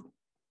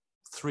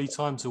 3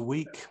 times a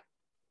week.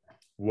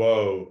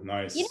 Whoa,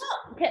 nice. You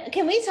know,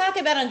 can we talk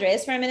about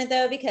Andreas for a minute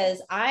though?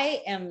 Because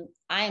I am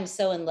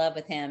so in love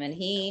with him, and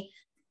he,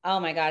 oh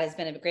my God, has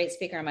been a great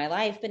speaker in my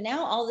life. But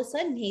now all of a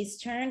sudden he's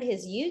turned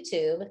his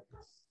YouTube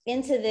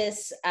into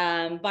this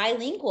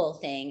bilingual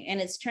thing,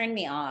 and it's turned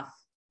me off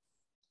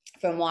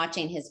from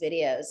watching his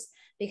videos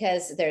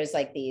because there's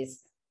like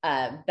these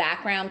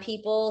background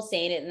people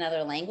saying it in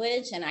another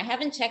language, and I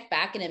haven't checked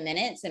back in a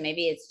minute, so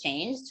maybe it's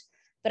changed.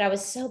 But I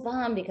was so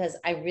bummed because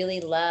I really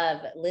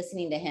love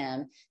listening to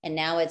him, and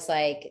now it's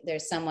like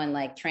there's someone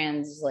like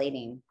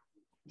translating.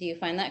 Do you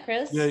find that,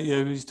 Chris?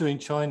 Yeah, he's doing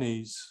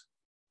Chinese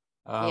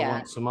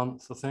once a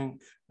month, I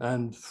think,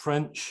 and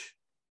French.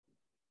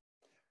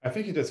 I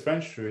think he does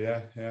French too.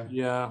 Yeah.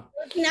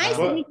 It's nice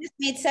that he just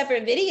made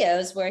separate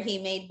videos where he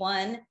made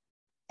one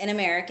in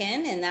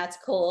American, and that's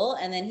cool,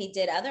 and then he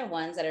did other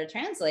ones that are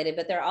translated,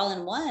 but they're all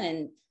in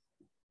one.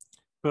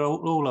 But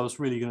all I was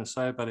really going to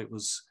say about it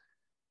was,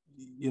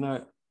 you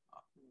know,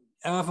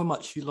 however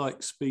much you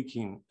like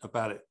speaking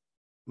about it,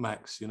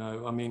 Max, you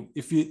know, I mean,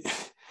 if you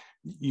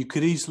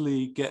could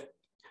easily get,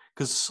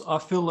 because I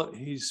feel like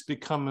he's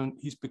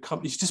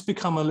just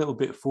become a little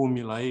bit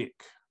formulaic.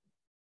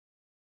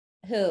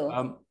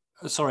 Who?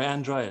 Sorry,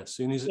 Andreas,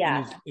 in his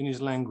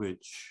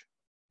language.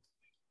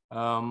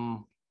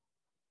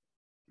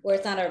 Where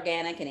it's not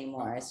organic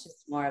anymore. It's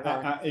just more of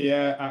a.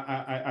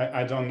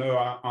 I don't know.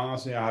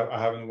 Honestly, I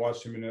haven't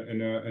watched him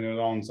in a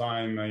long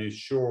time.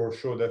 Sure,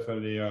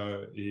 definitely.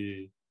 I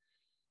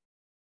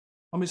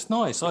mean, it's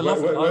nice. I've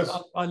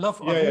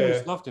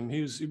always loved him.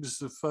 He was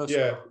the first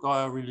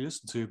guy I really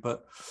listened to.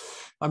 But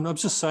I'm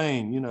just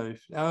saying, you know,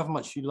 however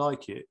much you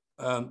like it,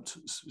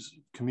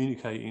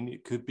 communicating,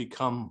 it could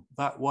become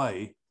that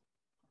way.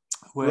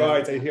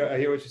 Right. I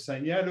hear what you're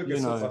saying. Yeah, look,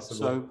 it's all possible.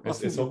 So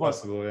it's all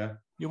possible. Yeah.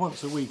 Your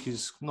once a week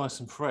is nice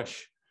and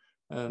fresh.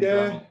 And,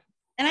 and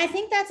I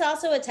think that's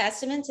also a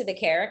testament to the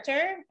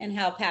character and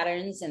how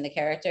patterns in the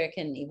character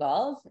can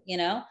evolve, you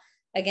know.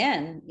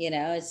 Again, you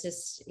know,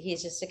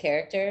 he's just a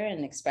character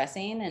and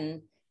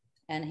expressing,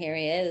 and here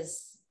he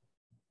is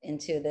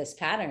into this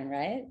pattern,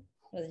 right?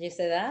 Did you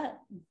say that?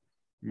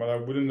 Well, I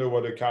wouldn't know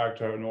what a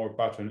character nor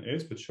pattern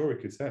is, but sure, we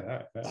could say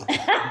that. Yeah.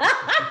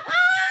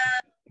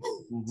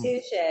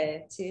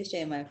 Touche,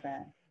 my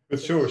friend.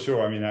 But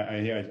sure. I mean,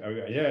 I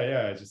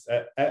hear. Just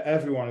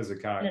everyone is a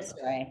character. That's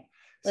right.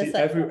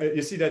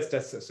 You see,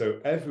 that's so.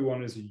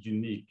 Everyone is a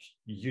unique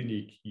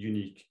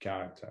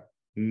character.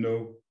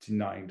 No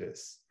denying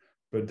this.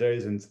 But there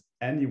isn't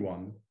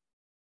anyone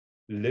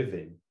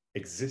living,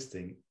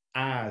 existing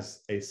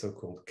as a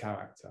so-called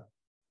character.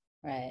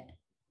 Right.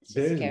 It's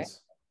just a character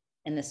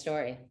in the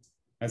story.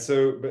 And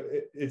so, but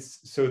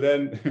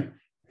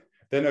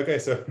then okay,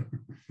 so.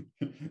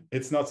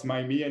 It's not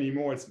my me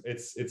anymore.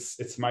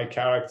 It's my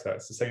character.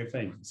 It's the same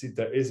thing. See,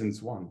 there isn't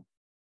one.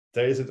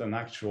 There isn't an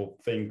actual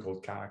thing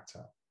called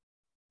character.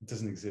 It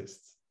doesn't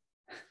exist.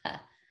 It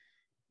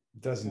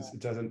doesn't.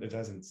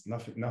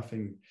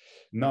 Nothing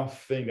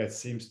that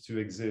seems to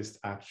exist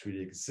actually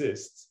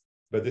exists.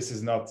 But this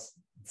is not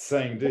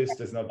saying this.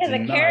 Does not deny.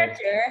 The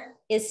character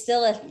is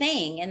still a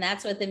thing, and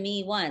that's what the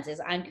me wants.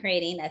 Is I'm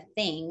creating a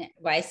thing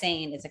by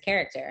saying it's a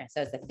character,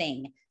 so it's a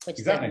thing, which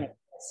exactly. Doesn't exist.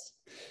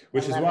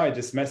 Which is why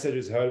this message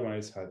is heard when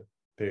it's heard.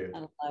 Period.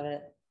 I love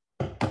it.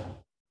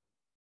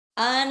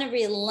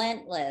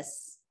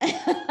 Unrelentless.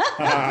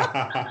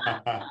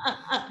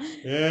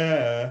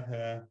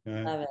 Yeah.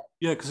 Love it.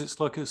 Yeah, because it's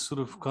like a sort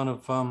of kind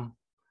of I'm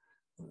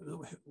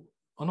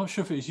not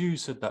sure if it was you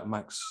said that,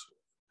 Max.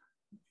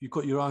 You've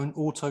got your own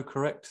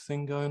autocorrect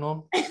thing going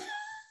on.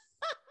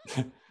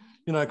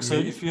 You know, so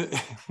if you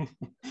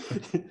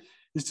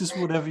it's just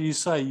whatever you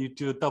say, you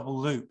do a double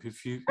loop.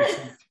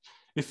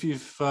 If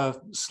you've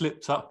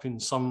slipped up in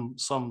some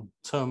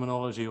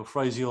terminology or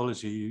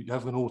phraseology, you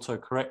have an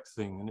autocorrect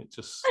thing, and it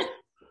just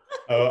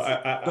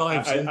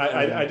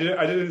I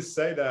didn't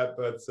say that,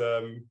 but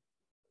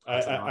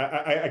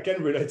I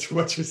can relate to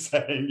what you're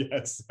saying.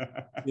 Yes,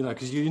 you know,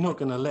 because you're not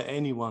going to let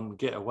anyone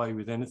get away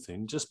with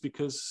anything just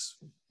because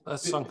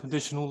that's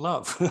unconditional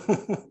love.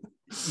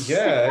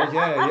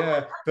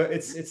 yeah. But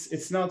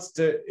it's not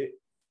the.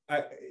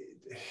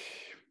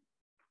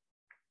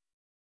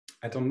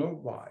 I don't know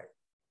why.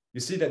 You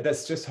see,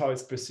 that's just how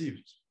it's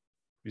perceived,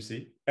 you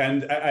see?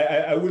 And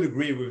I would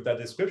agree with that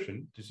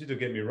description, you see, don't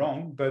get me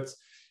wrong, but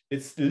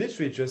it's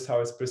literally just how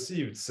it's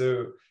perceived.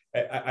 So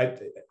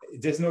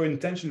there's no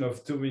intention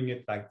of doing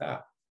it like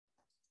that.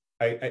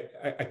 I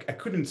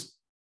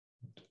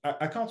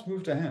can't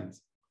move the hand.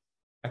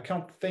 I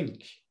can't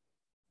think.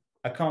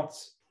 I can't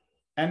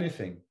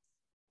anything.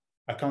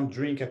 I can't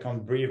drink, I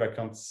can't breathe, I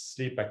can't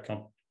sleep, I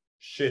can't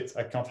shit,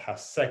 I can't have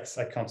sex,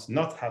 I can't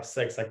not have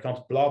sex, I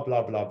can't blah,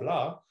 blah, blah,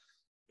 blah.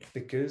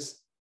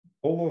 Because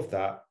all of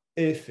that,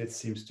 if it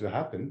seems to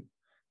happen,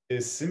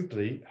 is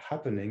simply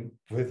happening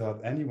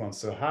without anyone.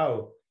 So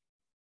how?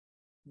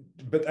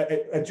 But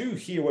I do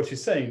hear what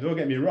she's saying, don't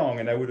get me wrong,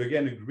 and I would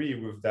again agree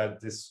with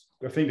that.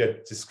 I think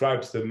that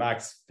describes the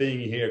Maxx thing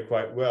here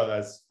quite well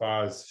as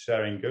far as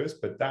sharing goes,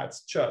 but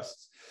that's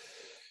just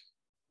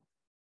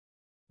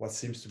what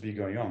seems to be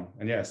going on.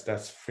 And yes,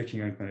 that's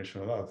freaking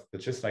unconditional love.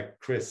 But just like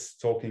Chris,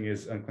 talking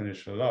is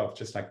unconditional love,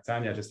 just like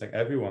Tanya, just like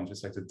everyone,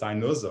 just like the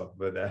dinosaur,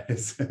 but that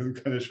is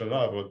unconditional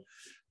love. Or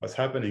what's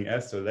happening,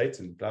 Esther,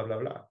 Leighton, blah, blah,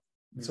 blah.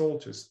 It's all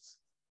just,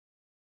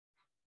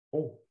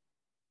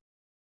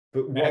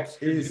 But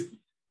Maxx, what is...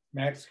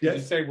 Maxx, could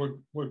you say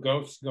we're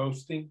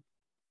ghosting?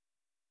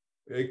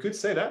 It could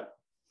say that.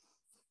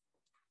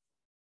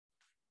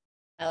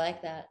 I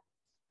like that.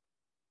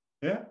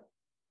 Yeah.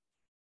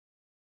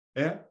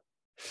 Yeah.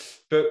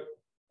 But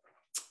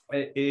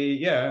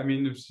yeah, I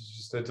mean, it's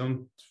just, I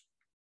don't.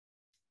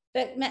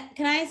 But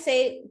can I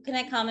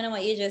comment on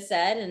what you just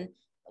said? And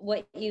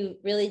what you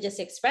really just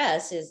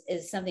expressed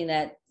is something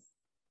that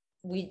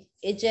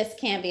it just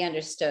can't be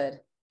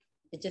understood.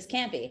 It just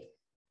can't be.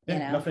 Yeah, you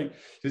know? Nothing.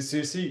 You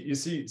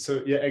see.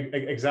 So yeah,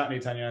 exactly,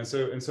 Tanya. And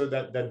so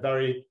that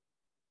very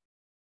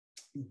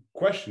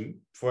question,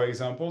 for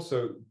example.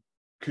 So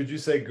could you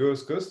say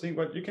ghosting?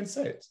 But you can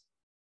say it.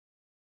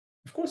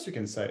 Of course, you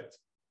can say it.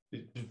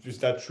 Is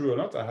that true or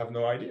not? I have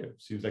no idea.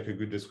 Seems like a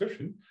good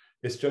description.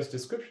 It's just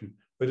description.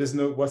 But there's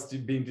no, what's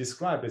being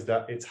described is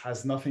that it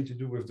has nothing to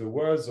do with the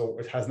words, or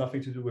it has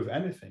nothing to do with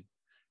anything.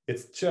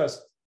 It's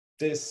just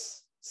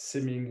this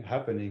seeming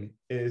happening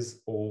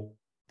is all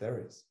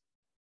there is.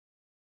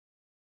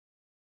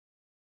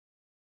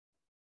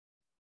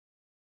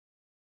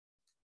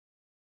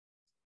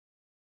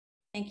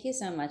 Thank you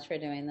so much for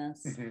doing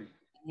this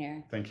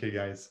here. Thank you,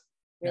 guys.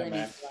 Really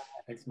means a lot.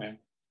 Thanks, man.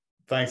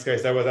 Thanks,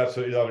 guys. That was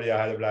absolutely lovely. I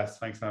had a blast.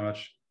 Thanks very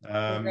much.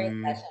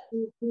 Great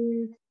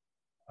session.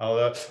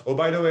 Oh,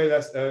 by the way,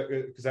 that's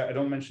because I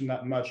don't mention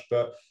that much,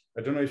 but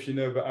I don't know if you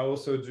know, but I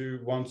also do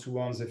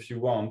one-to-ones if you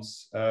want.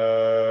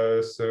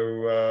 So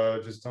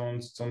just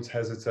don't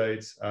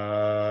hesitate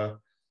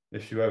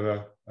if you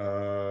ever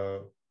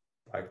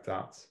like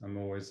that. I'm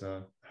always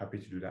happy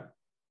to do that.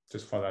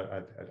 Just for that,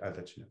 I'd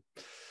let you know.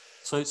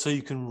 So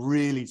you can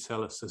really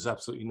tell us there's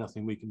absolutely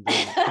nothing we can do.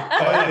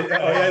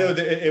 No,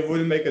 it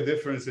wouldn't make a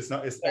difference. It's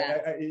not. It's.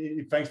 Yeah.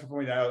 Thanks for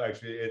pointing out.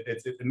 Actually,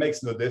 it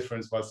makes no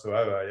difference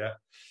whatsoever. Yeah.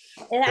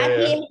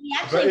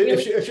 But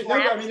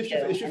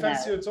if you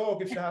fancy a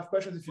talk, if you have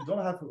questions, if you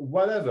don't have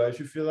whatever, if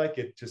you feel like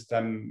it, just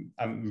I'm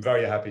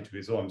very happy to.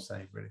 Is all I'm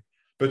saying, really.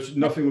 But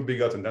nothing will be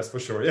gotten. That's for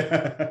sure.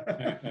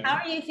 Yeah. How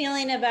are you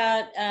feeling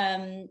about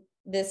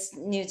this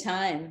new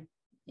time?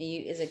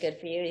 Is it good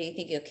for you? Do you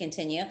think you'll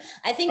continue?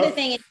 I think the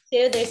thing is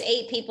too, there's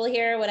 8 people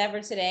here or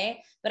whatever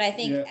today, but I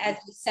think as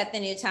we set the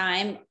new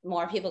time,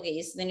 more people get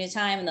used to the new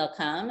time and they'll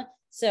come.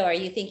 So are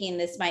you thinking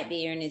this might be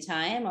your new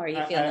time, or are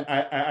you feeling?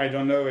 I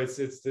don't know.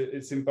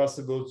 It's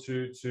impossible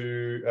to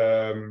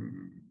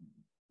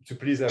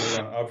please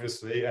everyone,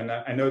 obviously. And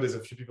I know there's a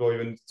few people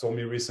even told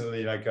me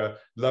recently, like,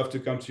 love to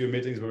come to your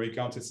meetings, but we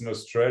can't. It's in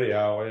Australia.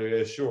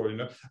 Or sure, you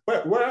know.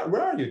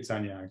 Where are you,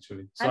 Tanya?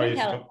 Actually, sorry, I'm in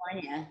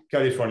California.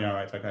 California,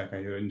 right?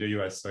 Okay, you're in the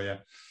US. So yeah.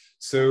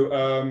 So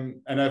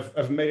and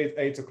I've made it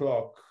 8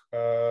 o'clock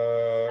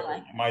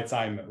my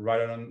time,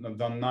 rather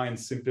than 9,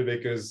 simply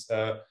because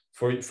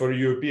for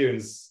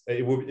Europeans,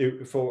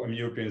 for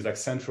Europeans like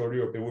Central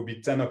Europe, it would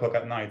be 10 o'clock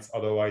at night.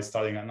 Otherwise,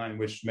 starting at 9,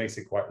 which makes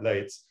it quite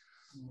late.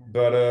 Yeah.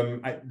 But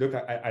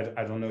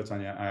I don't know,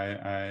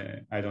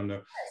 Tanya. I don't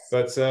know.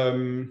 But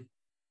we'll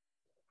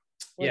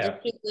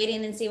just keep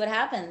waiting and see what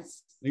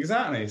happens.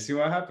 Exactly. See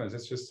what happens.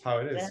 It's just how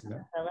it is. You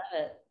know? I love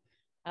it.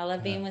 I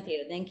love being with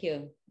you. Thank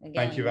you again.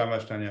 Thank you very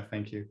much, Tanya.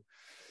 Thank you.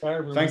 Bye,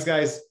 everyone. Thanks,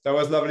 guys. That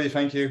was lovely.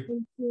 Thank you.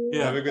 Thank you.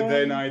 Yeah. Have a good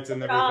day, night,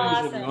 and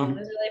everything. Awesome. It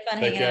was really fun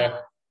hanging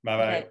out.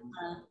 Bye-bye. Okay.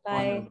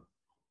 Bye.